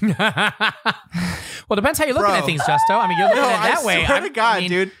van. Well, depends how you're looking Bro. at things, Justo. I mean, you're looking No, at it that I way. swear I to God, mean,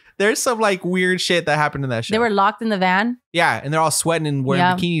 dude. There's some like weird shit that happened in that show. They were locked in the van. yeah, and they're all sweating and wearing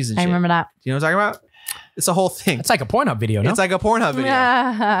Yeah, bikinis and I shit. remember that. You know what I'm talking about? It's a whole thing. It's like a Pornhub video, no? It's like a Pornhub video.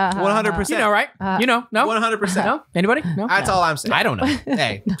 100%. you know, right? You know, no? 100%. No? Anybody? No? That's all I'm saying. I don't know.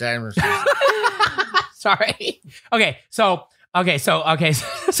 Hey, Sorry.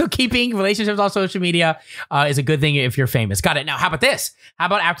 So keeping relationships on social media is a good thing if you're famous. Got it. Now, how about this? How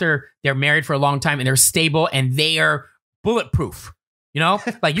about after they're married for a long time and they're stable and they are bulletproof? You know,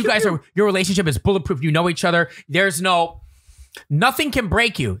 like you guys are, your relationship is bulletproof. You know each other. Nothing can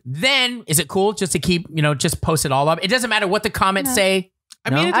break you. Then is it cool just to keep, just post it all up? It doesn't matter what the comments say. I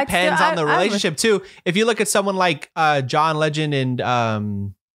mean, it I'd depends still- on the I would- relationship too. If you look at someone like John Legend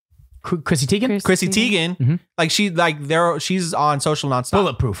and Chrissy Teigen? Chrissy Teigen, Mhm. she's on social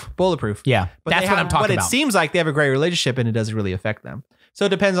nonstop. Bulletproof. Yeah. But That's they what have- I'm talking But about. it seems like they have a great relationship and it doesn't really affect them. So it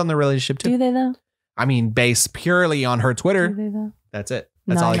depends on the relationship too. Do they though? I mean, based purely on her Do Twitter. they though? That's it.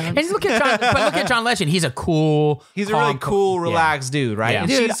 That's No, all I no. can. And look at John Legend. He's a cool. He's a really calm, cool, yeah. relaxed dude, right? Yeah. And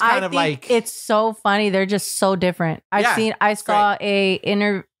Dude, she's kind I of think like it's so funny. They're just so different. I saw an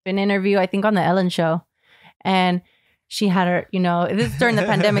interview, I think on the Ellen show, and she had her, this is during the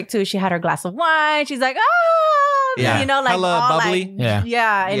pandemic too. She had her glass of wine. She's like, Yeah. like Hella all bubbly. like, Yeah.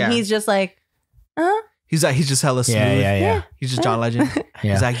 yeah. And Yeah. he's just like, huh? He's just hella smooth. Yeah. He's just John Legend.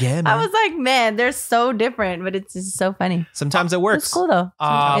 Yeah. He's like, yeah, man. I was like, man, they're so different, but it's just so funny. Sometimes it works. It's cool though. It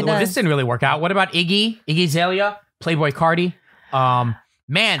Well, does. this didn't really work out. What about Iggy Azalea, Playboy Cardi?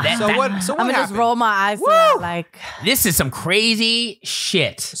 Man, So what I'm gonna happened? just roll my eyes to that, like this is some crazy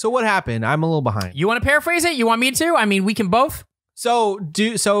shit. So what happened? I'm a little behind. You want to paraphrase it? You want me to? I mean, we can both. So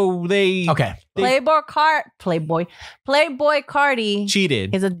they Okay. Playboy Cardi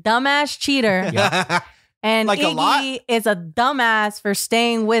cheated. is a dumbass cheater, and Like a lot? Iggy is a dumbass for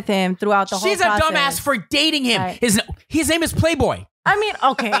staying with him throughout the whole She's a process. dumbass for dating him. Right. His name is Playboy. I mean,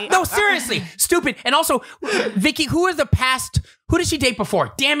 okay. No, seriously, stupid. And also, Vicky, who did she date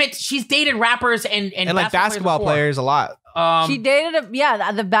before? Damn it, she's dated rappers and like basketball players a lot. She dated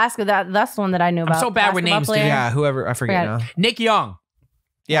the basket. That's the one that I knew about. so bad with Basketball names, dude. player. Yeah, whoever I forget Forgot. now. Nick Young,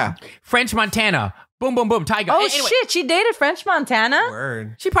 Yeah. French Montana, boom, boom, boom, Tiger. Oh Anyway, shit, she dated French Montana.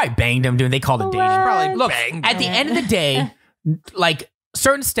 Word. she probably banged him, dude. They called it dating. What? Probably Look, banged at the end of the day, like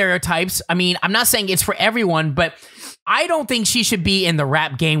certain stereotypes. I mean, I'm not saying it's for everyone, but I don't think she should be in the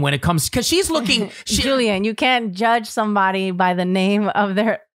rap game when it comes because she's looking. Julian, you can't judge somebody by the name of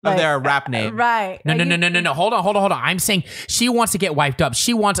their rap name. Right. No. Hold on. I'm saying she wants to get wiped up.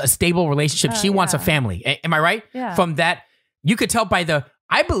 She wants a stable relationship. She wants a yeah. family. Am I right? Yeah. From that, you could tell by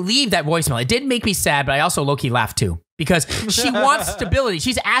I believe that voicemail. It did make me sad, but I also low-key laughed too because she wants stability.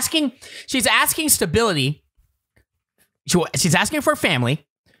 She's asking stability. She's asking for a family.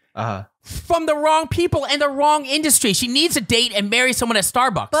 Uh-huh. From the wrong people and the wrong industry. She needs to date and marry someone at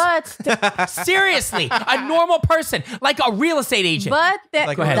Starbucks. But Seriously, a normal person, like a real estate agent. like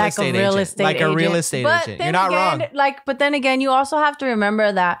a real estate agent. Like a real estate But agent. then You're not again, wrong. But then again, you also have to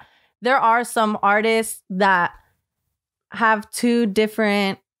remember that there are some artists that have two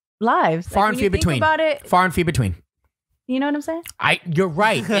different lives. Far Like, and when few you think between. About it, Far and few between. you know what I'm saying? You're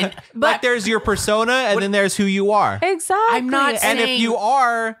right. And Like there's your persona and then there's who you are. Exactly. I'm not And if saying- you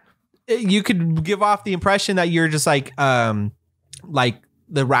are, you could give off the impression that you're just like the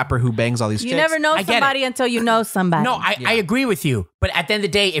rapper who bangs all these You chicks. never know I get it. somebody until you know somebody. No, I agree with you. But at the end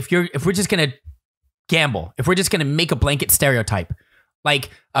of the day, if we're just gonna gamble, if we're just gonna make a blanket stereotype, like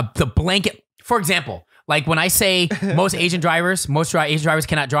the blanket, for example, like when I say most Asian drivers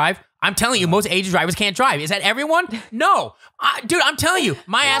cannot drive, I'm telling you, most Asian drivers can't drive. Is that everyone? No, dude, I'm telling you,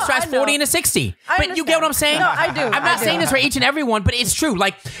 my ass drives I know. 40 and a 60. I But you get what I'm saying? No, I do. I'm not saying this for each and every one, but it's true.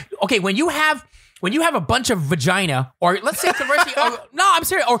 Like, okay, when you have a bunch of vagina, or let's say conversely, no, I'm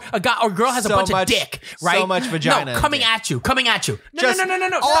serious, or a guy or girl has a So bunch much- of dick, right? so much vagina No, and coming dick. at you. No, Just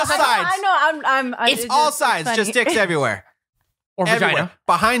no. all Stop. sides. I know. I'm. It's all just sides, funny. just dicks everywhere. Or Everywhere. vagina.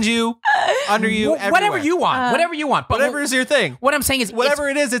 Behind you, under you, everywhere. Whatever you want. Whatever you want. But Whatever is your thing. what I'm saying is Whatever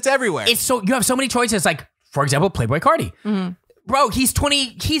it is, it's everywhere. it's so you have so many choices. Like, for example, Playboy Cardi. Mm-hmm. Bro, he's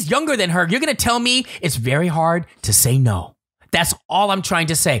 20, he's younger than her. You're gonna tell me it's very hard to say no. That's all I'm trying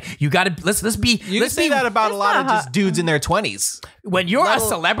to say. You gotta let's be you can let's say be that about a It's lot of not just dudes in their 20s, when you're let a al-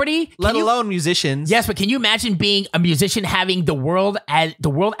 celebrity, let can you- alone musicians. Yes, but can you imagine being a musician, having the world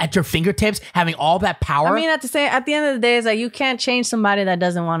at your fingertips, having all that power? I mean, at the end of the day, it's like you can't change somebody that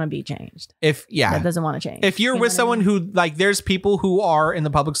doesn't want to be changed. That doesn't want to change. If you're You know with what I someone mean? who like, there's people who are in the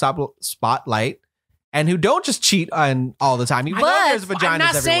public spotlight and who don't just cheat on all the time. You know, But there's vaginas I'm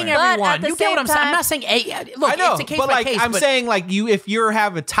not saying everywhere. But everyone. at the You get what same I'm saying? I'm time- not saying look, I know, it's a case but by like case. I'm but saying, like if you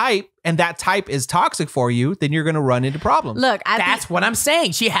have a type and that type is toxic for you, then you're gonna run into problems. Look, that's what I'm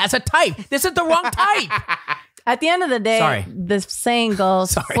saying. She has a type. This is the wrong type. at the end of the day, Sorry. the saying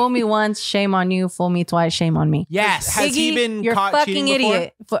goes: Sorry. "Fool me once, shame on you. Fool me twice, shame on me." Yes. Has he Iggy, been you're caught fucking cheating before?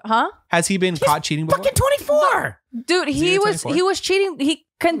 idiot, huh? Has he been caught cheating before? Fucking 24. Dude, he Zero was 24? cheating. He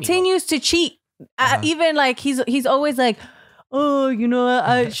continues to cheat. Even like he's always like, oh, you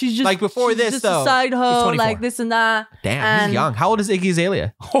know, she's just Like before she's this, just though. a side hoe, 24. like this and that. Damn, And- he's young. How old is Iggy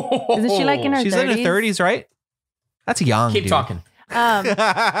Azalea? Isn't she like in her She's 30s? in her 30s, right? That's young. Keep dude. talking. No,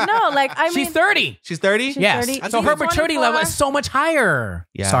 like I mean, She's 30. She's 30. Yes. 30. So her She's maturity 24. level is so much higher.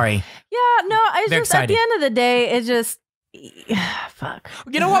 Yeah. Sorry. yeah, no, it's Very just at the excited. end of the day, it's just fuck.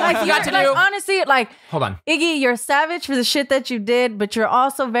 You know what I Like, forgot to like, do? honestly, like Hold on. Iggy, you're savage for the shit that you did, but you're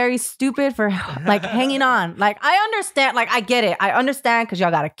also very stupid for like hanging on. Like I understand, like I get it. I understand because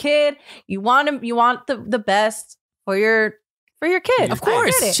y'all got a kid. You want him, you want the best for your kid. Of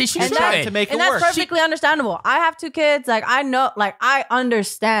course. I get it. She And should. that- to make it and that's work. perfectly understandable. I have 2 kids. Like I know, like I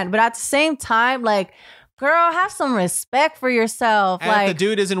understand, but at the same time, like girl, have some respect for yourself. And like if the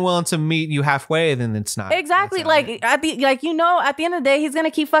dude isn't willing to meet you halfway, then it's not. exactly. that's not Like it. at the at the end of the day, he's gonna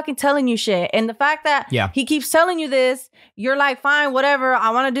keep fucking telling you shit. And the fact that Yeah. he keeps telling you this, you're like, fine, whatever.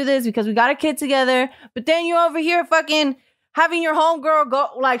 I want to do this because we got a kid together. But then you over here fucking having your homegirl go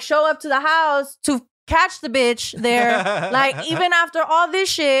like show up to the house to catch the bitch there. Like, even after all this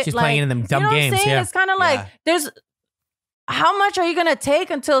shit, She's like, playing in them dumb you know games. What I'm saying? Yeah. It's kind of like there's. How much are you gonna take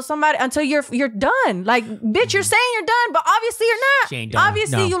until you're done? Like, bitch, you're saying you're done, but obviously you're not. She ain't done.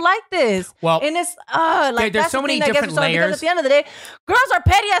 Obviously No. you like this. Well, and it's like there's that's so the many thing that gets different me so, because layers. at the end of the day, girls are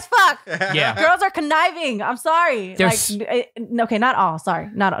petty as fuck. Yeah. Girls are conniving. I'm sorry. There's- Okay, not all. Sorry,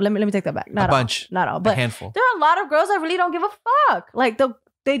 not all. Let me take that back. Not A bunch. all. Not all. A But handful. there are a lot of girls that really don't give a fuck. Like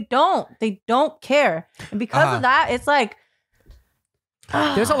they don't care, and because of that, it's like.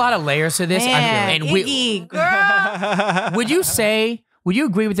 There's a lot of layers to this. Man, and Iggy, girl, would you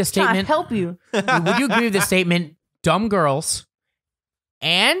agree with this trying to statement? help you. Would you agree with this statement? Dumb girls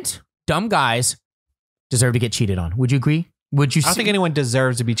and dumb guys deserve to get cheated on. Would you agree? Would you? I don't think anyone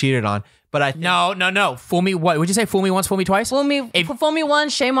deserves to be cheated on, but I think No. Fool me. What would you say? Fool me once, fool me twice. Fool me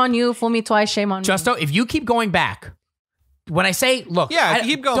once, shame on you. Fool me twice, shame on me. Justo, if you keep going back, when I say, look, Yeah, I,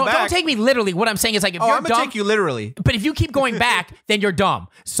 keep going don't back. take me literally. What I'm saying is like, if Oh, you're I'm gonna dumb, take you literally. but if you keep going back, then you're dumb.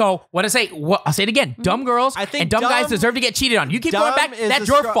 So what I'll say it again. Dumb girls I think and dumb guys dumb- deserve to get cheated on. You keep going back, is that's a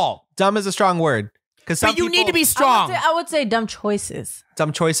your strong- fault. Dumb is a strong word. Because But you need to be strong. I would say dumb choices.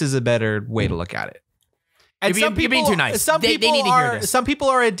 Dumb choice is a better way to look at it. And You're being too nice. Some They people need to hear are. this. Some people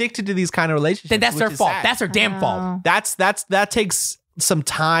are addicted to these kind of relationships. Then that's their which is fault. sad. That's their damn fault. That takes some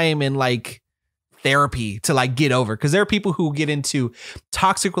time and like therapy to like get over, because there are people who get into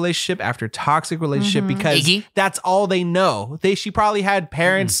toxic relationship after toxic relationship because Iggy? that's all they know. She probably had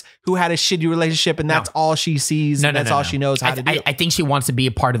parents who had a shitty relationship and that's all she sees and that's all she knows how to do. I think she wants to be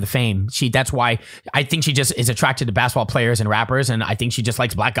a part of the fame. That's why I think she just is attracted to basketball players and rappers, and I think she just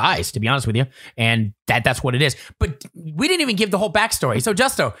likes black guys, to be honest with you. And that's what it is. But we didn't even give the whole backstory. So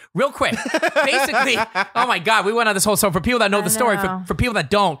Justo, real quick, basically, oh my God, we went on this whole, so for people that know the story, for people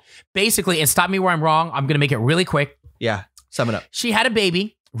that don't, basically, and stop me where I'm wrong, I'm going to make it really quick. Yeah, sum it up. She had a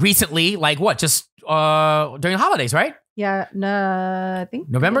baby recently, like what, just during the holidays, right? Yeah, no, I think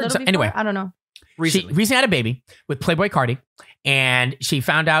November? a little So, before. anyway. I don't know. She recently had a baby with Playboy Cardi, and she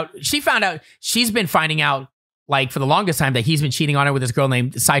found out she's been finding out like for the longest time that he's been cheating on her with this girl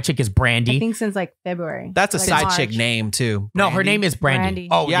named side chick is Brandy. I think since like February. That's a Like side March. chick name too. No, her Brandy. name is Brandy. Brandy.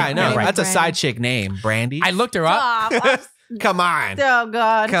 Oh Yeah, I know. Brandy. That's a Brandy. side chick name, Brandy. I looked her up. Stop. Come on. Oh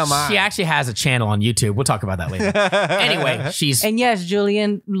God. Come on. She actually has a channel on YouTube. We'll talk about that later. Anyway, And yes,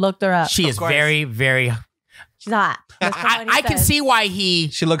 Julian looked her up. she is course. very, very. She's hot. That's what he I can says. see why he.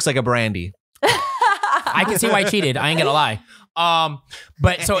 She looks like a Brandy. I can see why he cheated. I ain't gonna lie.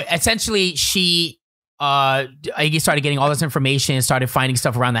 But so essentially, Iggy started getting all this information, started finding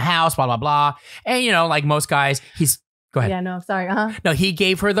stuff around the house, blah blah blah, and like most guys, go ahead. Yeah, no, sorry. No, he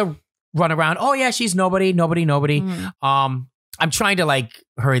gave her the runaround. Oh yeah, she's nobody. Mm. I'm trying to like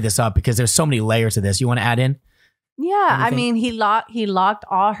hurry this up because there's so many layers to this. You want to add in? Yeah, I Anything? mean, he locked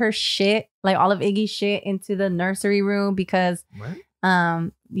all her shit, like all of Iggy's shit, into the nursery room because, What?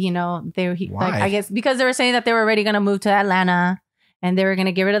 like, Why? I guess because they were saying that they were already gonna move to Atlanta and they were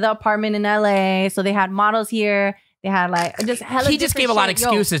gonna get rid of the apartment in LA. So they had models here. They had like just hella. He just different gave a lot of shit.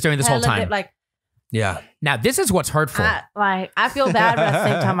 Yo, excuses during this whole hella time. Like, Yeah. Now this is what's hurtful. I feel bad, but at the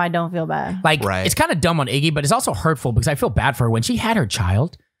same time, I don't feel bad. Like Right. it's kind of dumb on Iggy, but it's also hurtful because I feel bad for her when she had her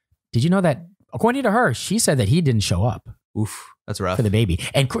child. Did you know that? According to her, she said that he didn't show up Oof. That's rough. for the baby.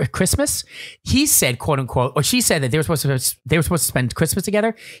 And Christmas, he said, quote unquote, or she said that they were supposed to spend Christmas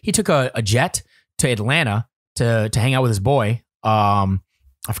together. He took a jet to Atlanta to hang out with his boy. I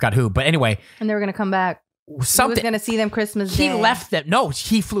forgot who, but anyway, And they were gonna come back. He was something. gonna see them Christmas He Day. left them. No,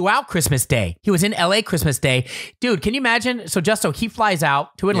 he flew out Christmas Day. He was in LA Christmas Day. Dude, can you imagine? So Justo, he flies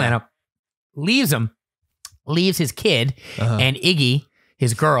out to Atlanta, leaves his kid Uh-huh. and Iggy,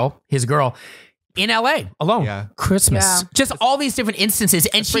 his girl in LA alone. Yeah. Christmas. Yeah. Just all these different instances.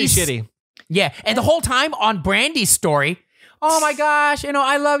 And It's pretty she's shitty. Yeah. And the whole time on Brandy's story, oh my gosh,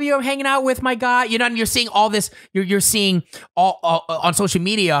 I love you. I'm hanging out with my guy. And you're seeing all this. You're seeing all on social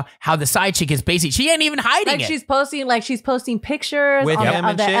media how the side chick is basically, she ain't even hiding Like it. she's posting pictures With of him of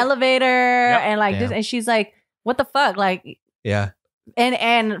and the shit? elevator and like this, Damn. and she's like, "What the fuck?" Like, Yeah.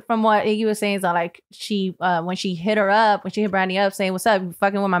 and from what Iggy was saying is that like she when she hit Brandy up saying, "What's up? You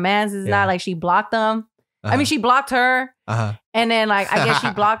fucking with my mans?" Is Yeah. not like she blocked them. Uh-huh. I mean, she blocked her, Uh-huh. and then like I guess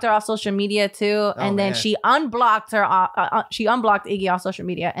she blocked her off social media too, and then man. she unblocked her. She unblocked Iggy off social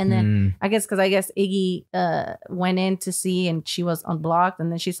media, and then I guess Iggy went in to see, and she was unblocked,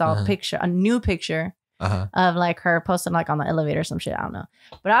 and then she saw a new picture Uh-huh. of like her posting like on the elevator or some shit. I don't know,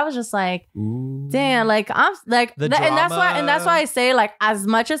 but I was just like, Ooh. damn, like I'm like, The and that's drama. why I say like as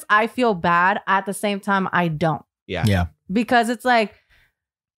much as I feel bad, at the same time I don't, Yeah. Yeah. because it's like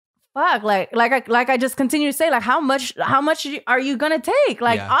fuck, like I just continue to say, like, how much are you gonna take?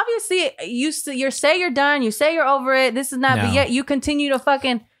 Like, Yeah. obviously, you say you're done, you say you're over it. This is not, No. but yet you continue to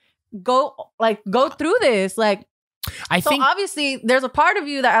fucking go through this, like. I So think obviously, there's a part of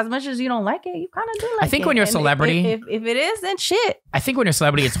you that, as much as you don't like it, you kind of do like it. I think when you're a And celebrity- if it is, then shit. I think when you're a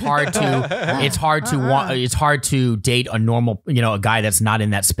celebrity, it's hard to date a normal, a guy that's not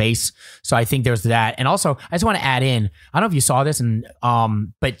in that space. So I think there's that. And also, I just want to add in, I don't know if you saw this, and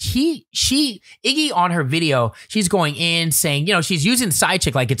but Iggy on her video, she's going in saying, she's using side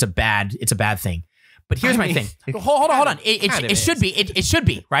chick like it's a bad thing. But here's my thing. Hold on. It should be. It should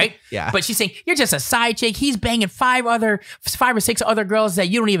be, right? Yeah. But she's saying you're just a side chick. He's banging 5 or 6 other girls that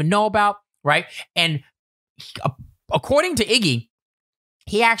you don't even know about, right? And according to Iggy,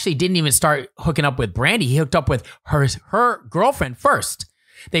 he actually didn't even start hooking up with Brandy. He hooked up with her girlfriend first.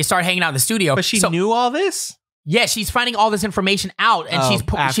 They started hanging out in the studio. But she knew all this? Yeah, she's finding all this information out, and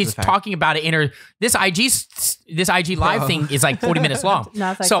after she's the fact. talking about it in her this IG live thing is like 40 minutes long.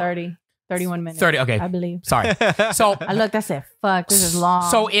 No, it's like So- 31 minutes. 30. Okay, I believe. sorry. So I looked, I said, fuck, this is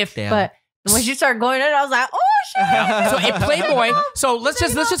long. so if Damn. But when she started going in, I was like, oh shit. so if Playboy, so let's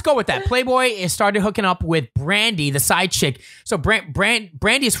just go with that. Playboy is started hooking up with Brandy, the side chick. So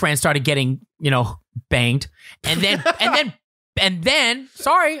Brandy's friends started getting banged, and then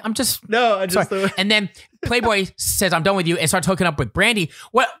sorry, I'm just No, I sorry. And then Playboy says, I'm done with you, and starts hooking up with Brandy.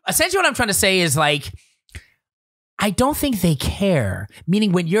 Essentially what I'm trying to say is, like, I don't think they care.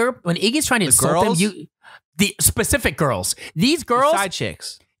 Meaning when Iggy's trying to insult girls? them, the specific girls, these girls, side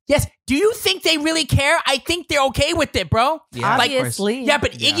chicks. yes. Do you think they really care? I think they're okay with it, bro. Yeah, Like, Obviously. yeah,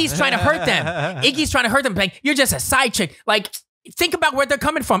 but Iggy's trying to hurt them. Iggy's trying to hurt them. Like, you're just a side chick. Like, think about where they're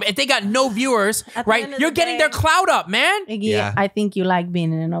coming from. If they got no viewers, At the right? end of You're the getting day- their clout up, man. Iggy, Yeah. I think you like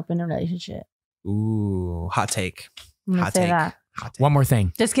being in an open relationship. Ooh, hot take. I'm gonna Hot say take. that. Hot take. One more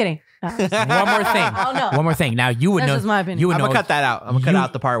thing. Just kidding. One more thing. Oh, no. One more thing. Now you would That's know. just my opinion. You would I'm know. gonna cut that out. I'm gonna cut You-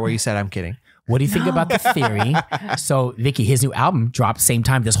 out the part where you said I'm kidding. What do you think about the theory? So, Vicky, his new album dropped same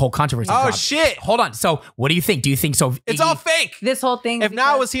time this whole controversy Oh dropped. shit! Hold on. So, what do you think? Do you think so? It's Iggy- all fake. This whole thing. If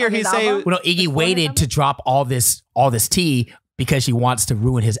Niall was here, he'd say- Well, no, Iggy waited to drop all this tea because she wants to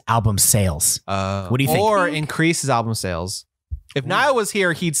ruin his album sales. What do you think? Or increase his album sales. If Niall was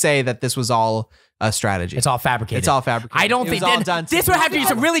here, he'd say that this was all a strategy. It's all fabricated. It's all fabricated. I don't It think was all then done. this would have to be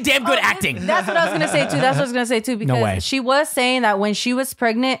some really damn good Oh, acting. That's what I was gonna say too. That's what I was gonna say too. Because way. she was saying that when she was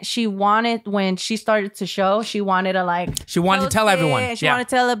pregnant, when she started to show, she wanted to like. She wanted to post tell it, everyone. and She Yeah. wanted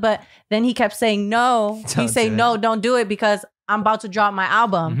to tell it, but then he kept saying no. Don't He say do no, that. don't do it because I'm about to drop my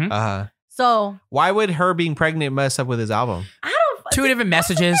album. Mhm. Uh-huh. So Why would her being pregnant mess up with his album? I don't. Two different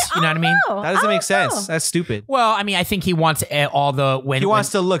messages. You know what I mean? know. That doesn't I make don't sense. know. That's stupid. Well, I mean, I think he wants all the when He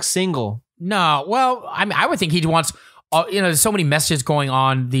wants when- to look single. No, well, I mean, I would think he wants. There's so many messages going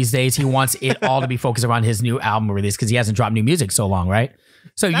on these days. He wants it all to be focused around his new album release because he hasn't dropped new music so long, right?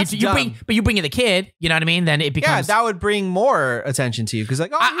 So That's you bring, dumb. but you bring in the kid. You know what I mean? Then it Yeah, becomes. that would bring more attention to you because,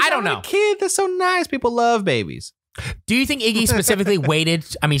 like, oh, I don't know. A kid, that's so nice. People love babies. Do you think Iggy specifically waited?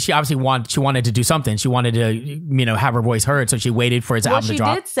 I mean, she obviously wanted to do something. She wanted to, have her voice heard, so she waited for his Well, album to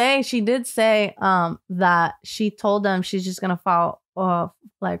drop. she did say that she told them she's just gonna file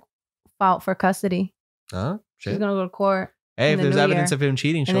for custody. Huh? She's Shit. gonna go to court. Hey, in if the there's new evidence year. of him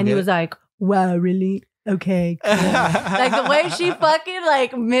cheating, she'll And then he get was it. like, wow, really? Okay. Cool. Like the way she fucking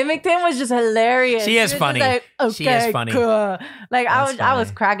like mimicked him was just hilarious. She is was just funny. Like, okay, She is funny. Cool. Like I That's was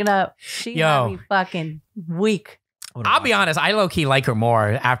funny. cracking up. She Yo. had me fucking weak. I'll be honest. I low key like her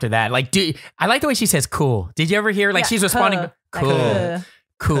more after that. Like, I like the way she says "cool." Did you ever hear like Yeah, she's responding? Like, Cool,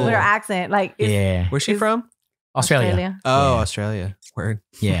 cool. With her accent, like it's Yeah, Where's she from? Australia. Oh, Yeah. Australia. Word.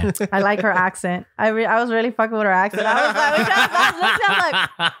 Yeah. I like her accent. I was really fucking with her accent. I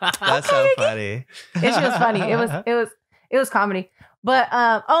was like, That's so funny. and she was funny. It was comedy. But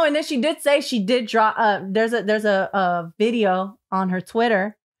and then she did say she did draw. There's a video on her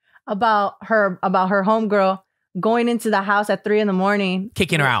Twitter about her homegirl going into the house at 3 a.m,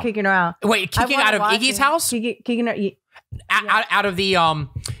 Kicking her out. Kicking her out. Wait, I kicking wanna out of watch Iggy's it. house? Kicking her. Out of the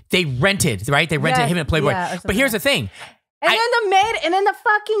they rented, right? They rented Yes, him and Playboy. yeah, or But here's something. the thing. And then the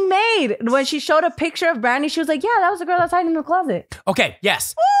fucking maid, when she showed a picture of Brandy, she was like, "Yeah, that was the girl that's hiding in the closet." Okay,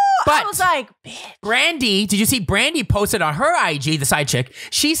 yes. I But was like, "Bitch." Brandy, did you see Brandy posted on her IG, the side chick?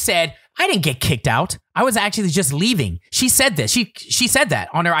 She said, I didn't get kicked out. I was actually just leaving. She said this. She said that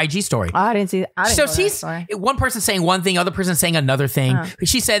on her IG story. I didn't see. I didn't So go to that she's story. one person saying one thing, other person saying another thing. Oh.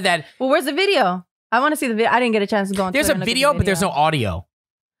 She said that Well, where's the video? I want to see the video. I didn't get a chance to go on. there's Twitter a and look at the video, but there's no audio.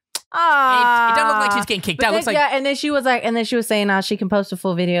 It doesn't look like she's getting kicked But out. It then, looks like yeah, and then she was like, and then she was saying, she can post a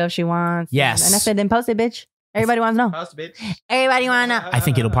full video if she wants. Yes. And I said, then post it, bitch. Everybody wants to know. House, bitch. Everybody want to know. I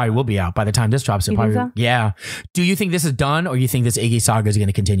think it'll probably will be out by the time this drops. You think so? Yeah. Do you think this is done, or you think this Iggy saga is going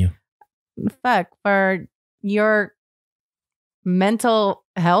to continue? Fuck, for your mental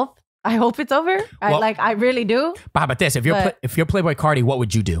health, I hope it's over. Well- I really do. But how about this? If you're But- if you're Playboy Cardi, what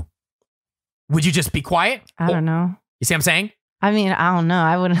would you do? Would you just be quiet? I don't know. You see what I'm saying? I mean, I don't know.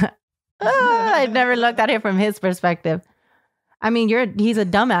 I wouldn't. I've never looked at it from his perspective. I mean, he's a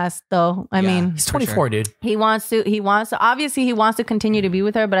dumbass though. I Yeah. mean, He's For 24, sure. dude. he wants to obviously he wants to continue to be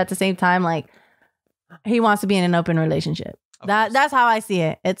with her, but at the same time, like he wants to be in an open relationship. Of course. That's how I see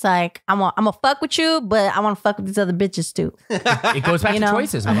it. It's like I'm gonna fuck with you, but I want to fuck with these other bitches too. It goes back You to know?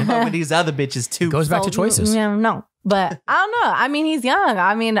 choices, man. Fuck with these other bitches too. It goes back to So, choices. Yeah, no, but I don't know. I mean, he's young.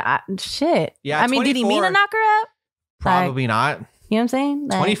 I mean, shit. Yeah, I mean, did he mean to 24. knock her up? Probably not. You know what I'm saying?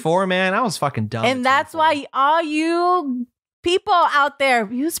 Like, 24, man. I was fucking dumb. And at that's 24. why all you people out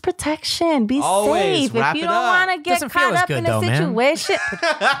there use protection. Be Always safe. wrap If you it don't up. want to get Doesn't feel caught as up good in though, a man. situation,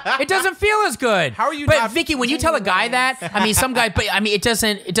 It doesn't feel as good. How are you But not- Vicky, when you tell a guy that, I mean, some guy, but I mean, it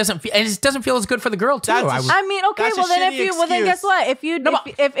doesn't feel, and it doesn't feel as good for the girl too. That's a I was- I mean, okay, That's a well then shitty then guess excuse. what? If you No,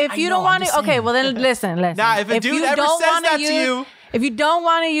 but- if I you know, don't I'm want just to, okay, saying. well then listen. Nah, if a dude you ever don't says wanna that use, to you, if you don't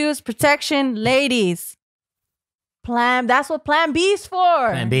want to use protection, ladies. That's what Plan B is for.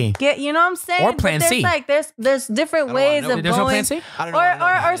 Plan B. You know what I'm saying? Or But Plan there's C. Like there's different I don't wanna ways know. of There's no going. plan C? I don't know. what I know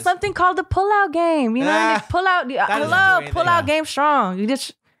what Or that is. something called the pull-out game. You know, Ah, pull out. doesn't do Hello, anything. pull-out game strong. You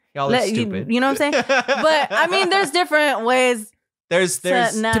just Y'all are let stupid. you know what I'm saying. But I mean, there's different ways there's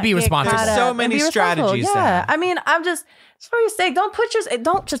not To be get responsible. caught There's so up many and be responsible. strategies to Yeah, have. I mean, I'm just for your sake. Don't put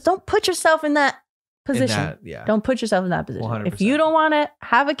yourself in that position. that, yeah. Don't put yourself in that position. 100%. If you don't want to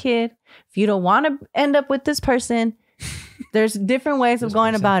have a kid, if you don't want to end up with this person, there's different ways of This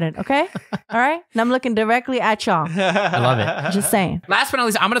going person. about it. Okay, all right. And I'm looking directly at y'all. I love it. Just saying. Last but not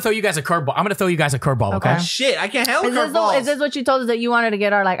least, I'm going to throw you guys a curveball. Okay? Okay. Shit, I can't handle Is this what you told us that you wanted to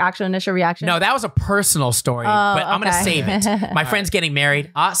get our like actual initial reaction? No, that was a personal story, but I'm going to okay. save it. My friend's getting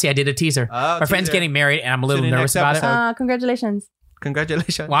married. See, I did a teaser. Oh, My friend's teaser. getting married, and I'm a little Tune in nervous next about episode. it. Congratulations.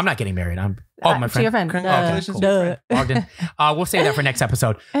 Congratulations. Well, I'm not getting married. My To friend. your friend. Congratulations to your friend. Ogden. We'll save that for next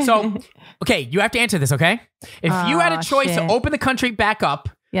episode. So, okay, you have to answer this, okay? If you had a Oh, choice to shit. open the country back up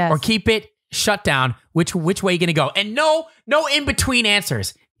Yes. or keep it shut down, which way are you going to go? And no in between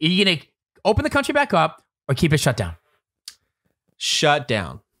answers. Are you going to open the country back up or keep it shut down? Shut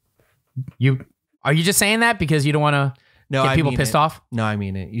down. Are you just saying that because you don't want to No, get I people mean pissed it. off? No, I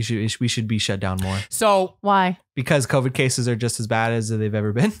mean it. We should be shut down more So, Why? because COVID cases are just as bad as they've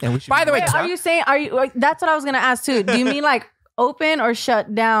ever been. And we should By the way, Wait, are you saying? That's what I was gonna ask too. Do you mean like open or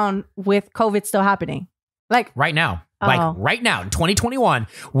shut down with COVID still happening? Like right now, Oh. right now in 2021,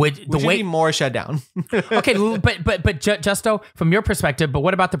 with we the should way be more shut down? okay, but Justo, from your perspective, but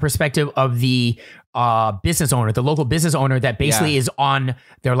what about the perspective of the business owner, the local business owner that basically Yeah. is on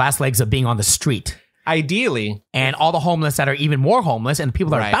their last legs of being on the street, Ideally, and all the homeless that are even more homeless, and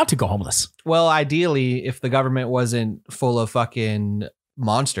people that are Right. about to go homeless? ideally, if the government wasn't full of fucking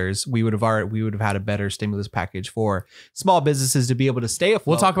monsters, we would have had a better stimulus package for small businesses to be able to stay afloat.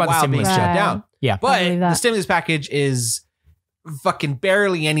 We'll talk about the while being stimulus shut check. down. Yeah. I But believe the that. stimulus package is fucking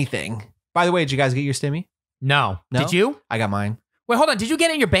barely anything. By the way, did you guys get your stimmy? No. No? Did you? I got mine. Wait, hold on. Did you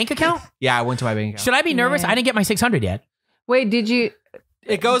get it in your bank account? Yeah, I went to my bank account. Should I be nervous? Yeah. I didn't get my 600 yet. wait, did you?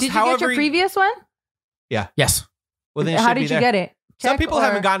 It goes Did you however. get your previous one? Yes. well, then it How should be did you there. get it? Some Check people or-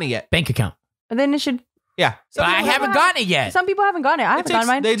 haven't gotten it yet. Bank account. Then it should. Yeah, But I people haven't gotten it yet. Some people haven't gotten it. I haven't gotten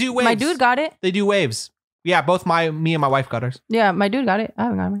mine. They do waves. My dude got it. They do waves. Yeah, both me and my wife got ours. Yeah, my dude got it. I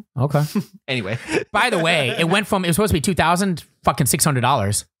haven't gotten mine. Okay. Anyway, By the way, it was supposed to be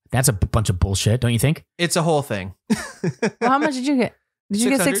 $2,600. That's a bunch of bullshit, don't you think? it's a whole thing. Well, how much did you get? Did you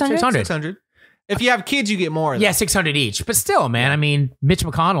get 600? 600. 600. If you have kids, you get more. Yeah, 600 each. But still, man, I mean, Mitch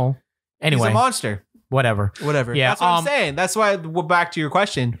McConnell. He's Anyway, a monster. whatever. Whatever. Yeah, That's what I'm saying. That's why we're back to your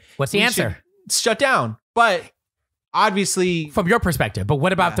question. What's the We answer? should shut down. But obviously, From your perspective. But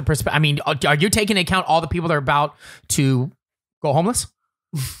what about Yeah. the perspective? I mean, are you taking into account all the people that are about to go homeless?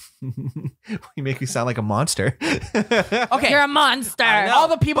 you make me sound like a monster. Okay. You're a monster. I know. all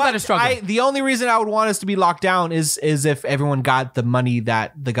the people that But are struggling. the only reason I would want us to be locked down is if everyone got the money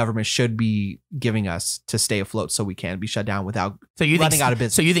that the government should be giving us to stay afloat, so we can be shut down without. so you running think out of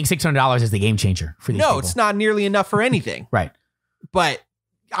business. So you think $600 is the game changer for these No, people? it's not nearly enough for anything. Right. But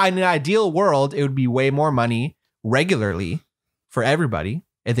in an ideal world, it would be way more money regularly for everybody,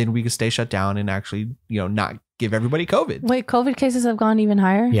 and then we could stay shut down and actually, not give everybody COVID. Wait, COVID cases have gone even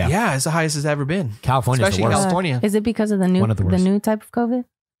higher. Yeah. Yeah, it's the highest it's ever been. California's Especially the in worst. California. Is it because of the One of the worst. new type of COVID?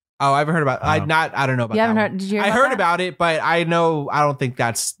 Oh, I haven't heard about. I don't know about. You haven't that heard? one. Did you hear I about heard that? about it, but I don't think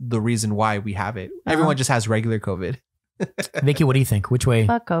that's the reason why we have it. Everyone just has regular COVID. Vicky, what do you think? Which way?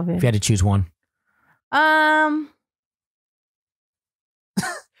 Fuck COVID. If you had to choose one.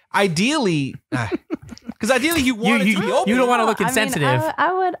 Ideally, because ideally you want it to be open. You don't want to look I mean, insensitive.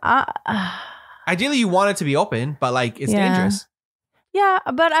 I would. Ideally, you want it to be open, but like it's Yeah. dangerous. Yeah,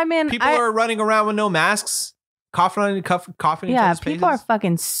 but I mean, People are running around with no masks, coughing in each yeah, other's people are faces.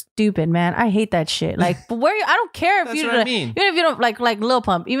 fucking stupid, man. I hate that shit. Like, but where I don't care if That's you what I mean. even if you don't like Lil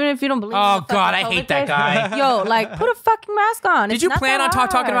Pump, even if you don't believe. Oh in the God, fucking I hate COVID that thing, guy. Yo, like, put a fucking mask on. Did It's you not plan that on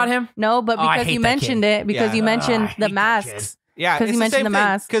talking hard. about him? No, but Oh, I because hate you that mentioned kid. it, because Yeah. you I mentioned hate the that masks. Yeah, 'Cause you mentioned the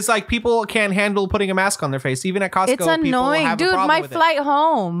mask. Because like people can't handle putting a mask on their face, even at Costco. It's people annoying, have a dude. problem My with it. flight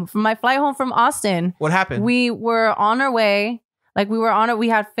home from Austin. What happened? We were on our way. Like we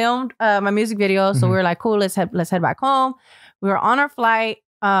had filmed my music video, so Mhm. we were like, cool, let's head back home. We were on our flight.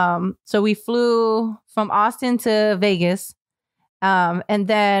 So we flew from Austin to Vegas. And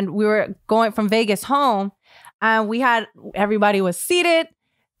then we were going from Vegas home, and everybody was seated.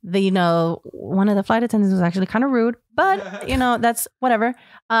 One of the flight attendants was actually kind of rude, but that's whatever.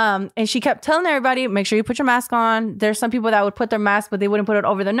 And she kept telling everybody, make sure you put your mask on. There's some people that would put their mask, but they wouldn't put it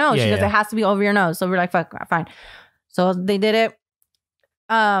over their nose. Yeah, She goes, yeah. it has to be over your nose. So we're like, fuck, fine. So they did it.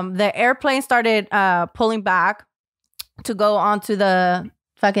 The airplane started pulling back to go onto the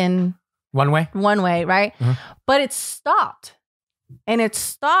fucking One way. one way, right? Uh-huh. But it stopped. And it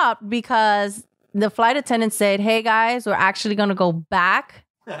stopped because the flight attendant said, hey guys, we're actually going to go back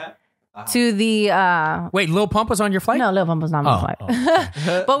to the Wait, Lil Pump was on your flight? no, Lil Pump was not on my Oh,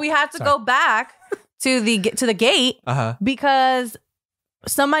 flight. But we had to Sorry. go back to the gate Uh-huh. because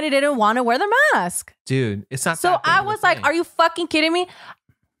somebody didn't want to wear the mask. Dude, it's not. So that big I of a was like, thing. are you fucking kidding me?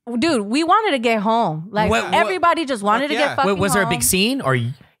 Dude, we wanted to get home. Like What- everybody just wanted to yeah. get fucking Wait, was there a big home. scene or?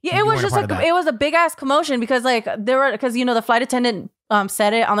 Yeah, You it was weren't a just part of that? it was a big ass commotion because the flight attendant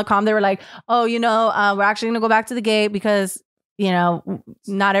said it on the comm. They were like, oh, we're actually gonna go back to the gate because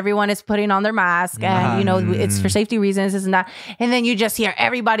not everyone is putting on their mask and it's for safety reasons, this and that. And then you just hear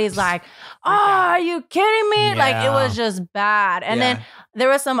everybody's like, oh, are you kidding me? Like it Yeah. was just bad. And Yeah. then there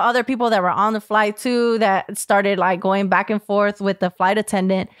were some other people that were on the flight too that started like going back and forth with the flight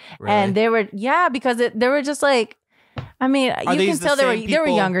attendant. Really? And they were, because they were just like, I mean, you can these the tell they were same they were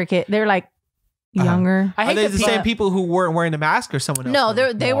people- younger kids. They were like Uh-huh. younger. I Are hate they the the same people who weren't wearing the mask or someone else? No,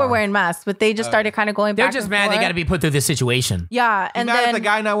 wearing it? they were wearing masks, but they just started kind of going They're back. just and mad they forth. got to be put through this situation. Yeah, You and mad at then the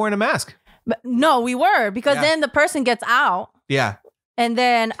guy not wearing a mask? but no, we were because Yeah. then the person gets out, Yeah. and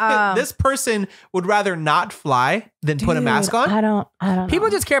then This person would rather not fly than put a dude, mask on. I don't. People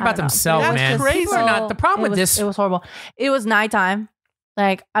know. just care I about don't know. themselves, That's man. crazy. People are not the problem with this. It was horrible. It was nighttime.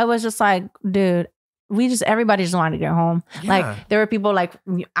 Like I was just like, dude. Everybody just wanted to get home. Yeah. Like there were people like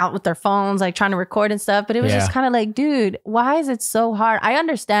out with their phones, like trying to record and stuff. But it was Yeah. just kind of like, dude, why is it so hard? I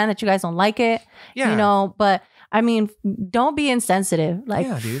understand that you guys don't like it, Yeah. but I mean, don't be insensitive. Like,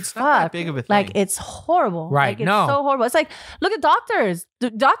 Yeah, dude, it's not that fuck. big of a thing. Like it's horrible. Right, Like, it's no. so horrible. It's like, look at doctors.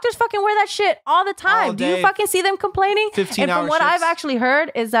 Doctors fucking wear that shit all the time. All Do you day. fucking see them complaining? 15 And from hour what shifts. I've actually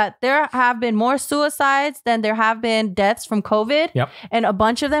heard is that there have been more suicides than there have been deaths from COVID. Yep. And a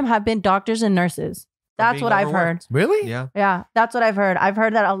bunch of them have been doctors and nurses. That's being what I've heard. overworked. Really? Yeah. Yeah, that's what I've heard. I've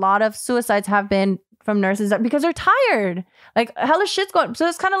heard that a lot of suicides have been from nurses because they're tired. Like hella shit's going. So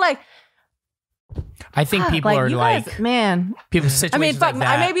it's kind of like, I think fuck, people are you like guys, man. people's I situations mean, fuck. like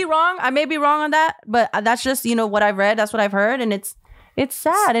that. I may be wrong. I may be wrong on that, but that's just what I've read. That's what I've heard, and it's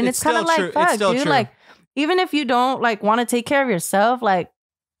sad, and It's it's kind of still true. like It's fuck, still dude. true. Like even if you don't like want to take care of yourself, like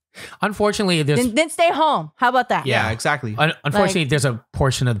Unfortunately, there's then stay home. How about that? Yeah, exactly. unfortunately there's a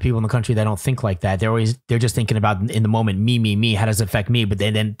portion of the people in the country that don't think like that. They're just thinking about in the moment, me. How does it affect me? But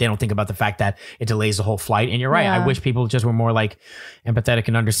then they don't think about the fact that it delays the whole flight. And you're right. Yeah. I wish people just were more like empathetic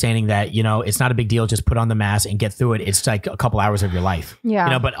and understanding that it's not a big deal. Just put on the mask and get through it. It's like a couple hours of your life.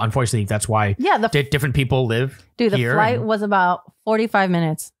 Yeah. But unfortunately, that's why Yeah, different people live. dude, the here flight and- was about 45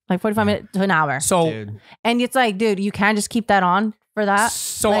 minutes, like 45 minutes to an hour, So Dude. and it's like, dude, you can't just keep that on for that.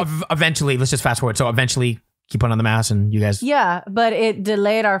 like- eventually, let's just fast forward. So eventually, keep putting on the mask, and you guys. Yeah, but it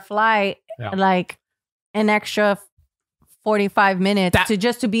delayed our flight Yeah. like an extra 45 minutes That-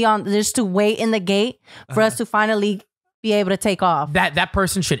 to be on, just to wait in the gate for us to finally be able to take off. That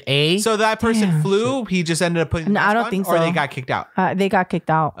person should So that person Damn. flew. He just ended up putting. the No, I mask don't on, think Or so. they got kicked out. They got kicked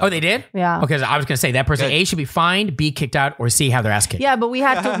out. Oh, they did? Yeah. Okay, so I was gonna say that person Good. A should be fined, B kicked out, or C have their ass kicked. Yeah, but we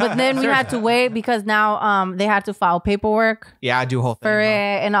had to. But then we had to wait because now they had to file paperwork Yeah, I do a whole thing. for huh?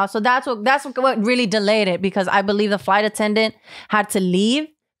 it, and also that's what really delayed it because I believe the flight attendant had to leave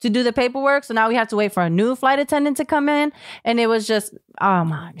to do the paperwork. So now we have to wait for a new flight attendant to come in. And it was just, oh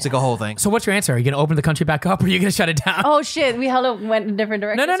my It's God. like a whole thing. So what's your answer? Are you going to open the country back up or are you going to shut it down? Oh shit, we hella went in different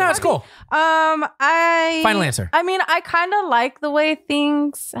directions. no, it's cool. Final answer. I mean, I kind of like the way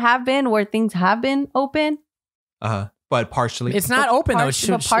things have been, where things have been open. But partially. It's not open though.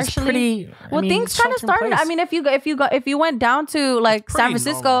 partially- It's partially- pretty. Well, things kind of started. I mean, if you went down to like pretty San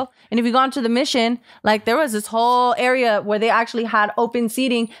Francisco normal. and if you gone to the Mission, like there was this whole area where they actually had open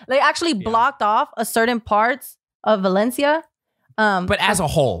seating. They actually blocked off a certain parts of Valencia. But as a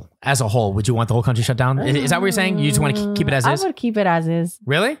whole, would you want the whole country shut down? Is that what you're saying? You just want to keep it as is? I would keep it as is.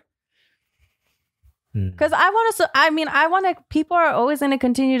 Really? Because I want to. I mean, I want to. People are always going to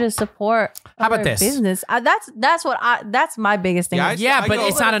continue to support. How about other this? business? That's my biggest thing. Yeah, Yeah, I but go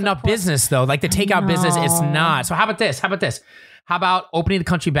it's over not to enough business though. Like the takeout business, it's No. not. So how about this? How about opening the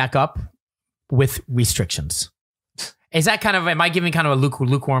country back up with restrictions? Is that kind of? Am I giving kind of a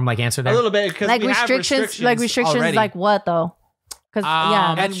lukewarm like answer there? a little bit because like we have restrictions. Like restrictions. already. Like what though? Because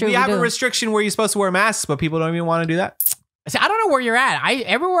yeah, And that's And true. we have a do. restriction where you're supposed to wear masks, but people don't even want to do that. See, I don't know where you're at.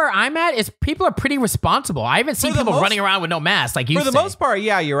 Everywhere I'm at is people are pretty responsible. I haven't seen For the people most- running around with no mask like you For the say. most part,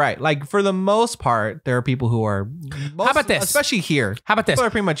 yeah, you're right. Like for the most part, there are people who are. How about this? Especially here. How about this? People are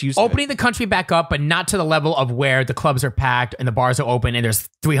pretty much used to Opening the country back up, but not to the level of where the clubs are packed and the bars are open and there's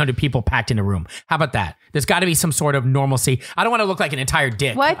 300 people packed in a room. How about that? There's got to be some sort of normalcy. I don't want to look like an entire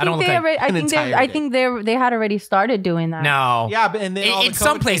dick. Well, I don't look like I think they had already started doing that. no. Yeah, but and then all the In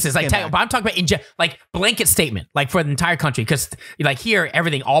some COVID places, cases like, came back. but I'm talking about like blanket statement, like for the entire country, because like here,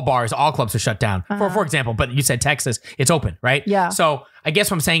 everything, all bars, all clubs are shut down. For example, but you said Texas, it's open, right? Yeah. So I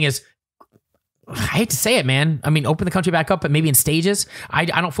guess what I'm saying is, I hate to say it, man. I mean, open the country back up, but maybe in stages. I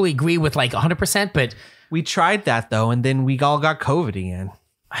don't fully agree with like 100%, but We tried that though, and then we all got COVID again.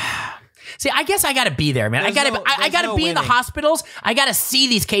 see, I guess I got to be there, man. I There's got to, I there's got to no be in the winning. hospitals. I got to see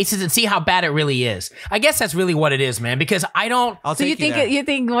these cases and see how bad it really is. I guess that's really what it is, man. Because I don't. I'll So take you think you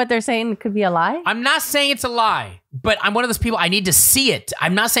think what they're saying could be a lie? I'm not saying it's a lie, but I'm one of those people. I need to see it.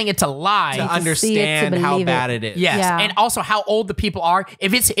 I'm not saying it's a lie. to to understand how believe it. bad it is. Yes. Yeah. And also how old the people are.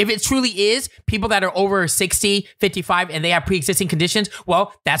 If it truly is people that are over 60, 55 and they have pre-existing conditions,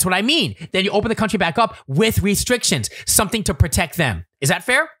 well, that's what I mean. Then you open the country back up with restrictions, something to protect them. Is that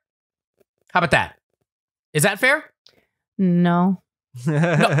fair? How about that? Is that fair? No,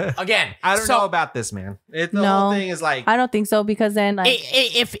 No, again, I don't so know about this, man. The No. whole thing is like I don't think so because then like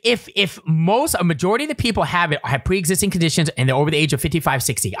if a majority of the people have pre-existing conditions and they're over the age of 55,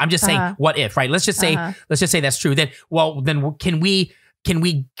 60. I'm just saying, Uh-huh. what if, right? Let's just say that's true. Then can we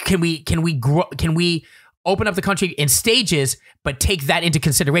open up the country in stages, but take that into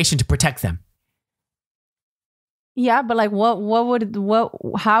consideration to protect them? yeah, but like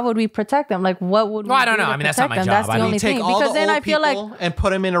how would we protect them? Like what would Well, we I don't do know. to I mean, that's not protect my them? job. That's I the mean, only take thing all because the then old I feel like people and put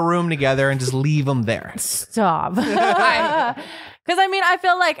them in a room together and just leave them there. stop. Because I mean, I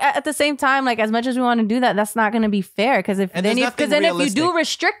feel like at the same time, like as much as we want to do that, that's not going to be fair. Because if And there's if nothing you do realistic.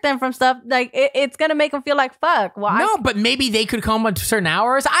 restrict them from stuff, like it's going to make them feel like fuck. Well, No, but maybe they could come at certain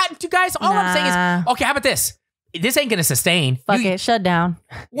hours. You guys, all I'm saying is, Nah. okay, how about this? This ain't gonna sustain. fuck it, shut down.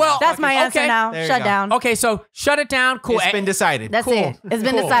 Well, That's my answer okay. now. There you Shut go. down. Okay, so shut it down. Cool. It's been decided. That's Cool. it. It's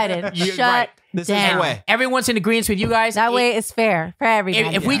been Cool. decided. You're Shut right. This is down. the way. Everyone's in agreement with you guys. That way, it's fair for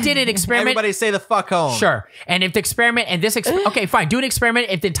everybody. if we did an experiment, Everybody say the fuck home. sure. And if the experiment and this, okay, fine, do an experiment.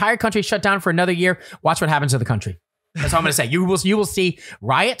 If the entire country shut down for another year, watch what happens to the country. That's all I'm gonna say. You will see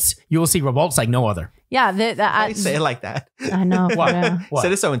riots. You will see revolts like no other. yeah, Why you say it like that? I know. for What? real. What?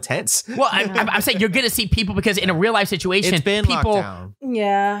 Said it so intense. Well, I'm saying you're gonna see people because in a real life situation, It's been people, lockdown.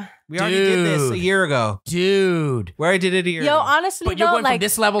 Yeah. We already did this a Dude. year ago. dude. We already did it a year Yo, ago. honestly, But you're though, going from like,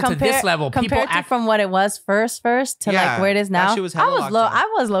 this level to this level. People compared to act- from what it was first to Yeah, like where it is that now. shit was I hella was lockdown.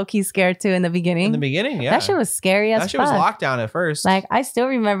 I was low key scared too in the beginning. In the beginning, yeah. That shit was scary as That shit fuck. was lockdown at first. Like I still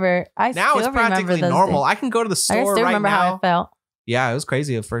remember. now still it's remember practically those normal. days. I can go to the I store still right remember how now. I felt. Yeah, it was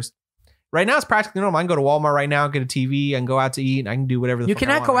crazy at first. Right now it's practically normal. I can go to Walmart right now, get a TV, and go out to eat. I can do whatever the You fuck I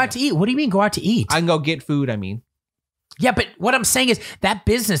cannot want go right out to eat. What do you mean go out to eat? now. I can go get food, I mean. Yeah, but what I'm saying is that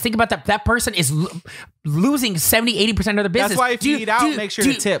business, think about that. That person is losing 70, 80% of the business. That's why if you eat out, make sure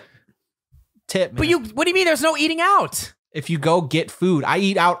to you- tip. Tip, man. But what do you mean there's no eating out? if you go get food, I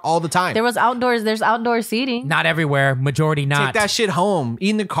eat out all the time. There's outdoor seating. Not everywhere. Majority not. Take that shit home. Eat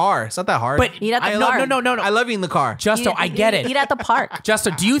in the car. It's not that hard. But Eat at the I park. no. I love eating in the car. Justo, I get it. Eat at the park.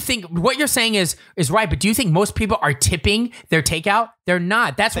 Justo, do you think what you're saying is right? But do you think most people are tipping their takeout? They're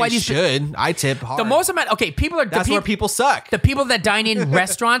not. That's why They these should. I tip hard. the most amount. Okay, people are That's where people suck. the people that dine in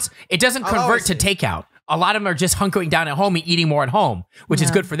restaurants. It doesn't I'll convert always to takeout. A lot of them are just hunkering down at home and eating more at home, which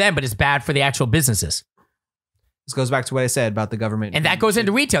is good for them, but it's bad for the actual businesses. This goes back to what I said about the government. And that goes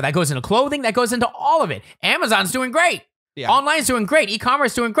into retail. That goes into clothing. That goes into all of it. Amazon's doing great. Yeah. Online's doing great.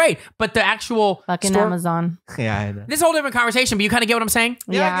 E-commerce doing great. But the actual Fucking store, Amazon. Yeah, I know. this is a whole different conversation, but you kind of get what I'm saying?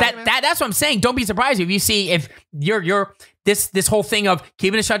 Yeah. That's what I'm saying. Don't be surprised if you see if you're this whole thing of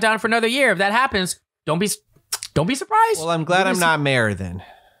keeping it shut down for another year. If that happens, don't be surprised. Well, I'm glad I'm not mayor then.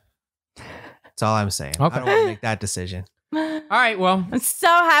 That's all I'm saying. Okay. I don't want to make that decision. All right, well, I'm so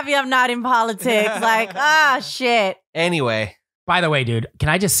happy I'm not in politics. Like, shit. Anyway, by the way, dude, can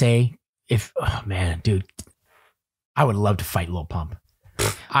I just say dude, I would love to fight Lil Pump.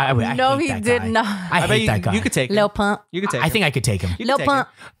 I No, hate he that did guy. not. I hate bet that guy. you could take him. Lil Pump. You could take I him. think I could take him. You Lil could take Pump.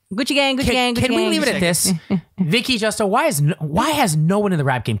 Gucci gang, Gucci gang, Gucci Can we gang. leave it at this? Vicky Justo, why has no one in the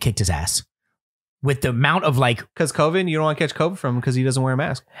rap game kicked his ass? With the amount of like, Because COVID, you don't want to catch COVID from him because he doesn't wear a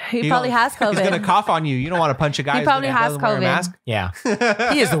mask. He probably has COVID. He's going to cough on you. You don't want to punch a guy He who probably has doesn't wear a COVID. mask. yeah,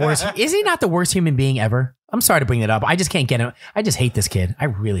 he is the worst. Is he not the worst human being ever? I'm sorry to bring that up. I just can't get him. I just hate this kid. I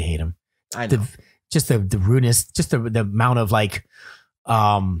really hate him. I know. The rudeness, just the amount of like,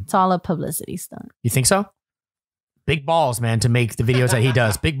 It's all a publicity stunt. you think so? Big balls, man, to make the videos that he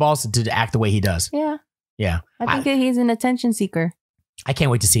does. Big balls to act the way he does. Yeah. Yeah. I think he's an attention seeker. I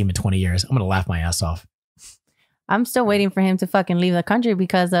can't wait to see him in 20 years. I'm going to laugh my ass off. I'm still waiting for him to fucking leave the country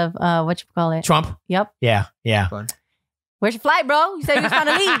because of it. Trump? Yep. Yeah. Fun. Where's your flight, bro? You said you was trying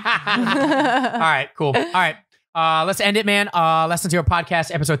to leave. All right, cool. All right. Let's end it, man. Less Than Zero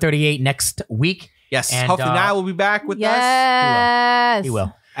podcast, episode 38 next week. Yes. And, Hopefully Niall will be back with us. Yes. He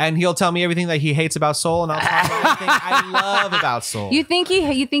will. And he'll tell me everything that he hates about Soul, and I'll tell him everything I love about Soul. You think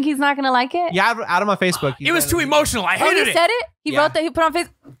he's not gonna like it? Yeah, out of my Facebook. It was too emotional. I Oh, hated he it. said it? He Yeah. wrote that he put on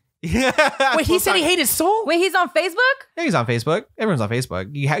Facebook. Wait, he said he hated Soul? Wait, he's on Facebook? Yeah, he's on Facebook. Everyone's on Facebook.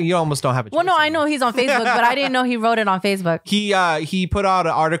 You almost don't have a choice. Well, no, I know he's on Facebook, but I didn't know he wrote it on Facebook. He put out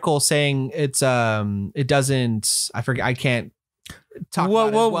an article saying it doesn't. I forget. I can't talk about it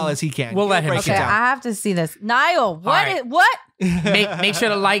as well as he can. we'll let He'll him break sit Okay, it I down. have to see this. Niall, what? right. What? Make sure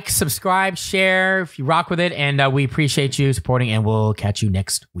to like, subscribe, share if you rock with it. And we appreciate you supporting, and we'll catch you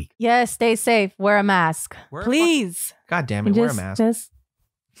next week. Yes, stay safe. Wear a mask. Wear a Please. God damn it, wear a mask. Just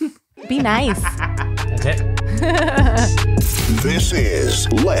be nice. That's it. This is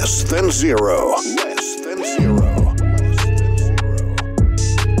Less Than Zero.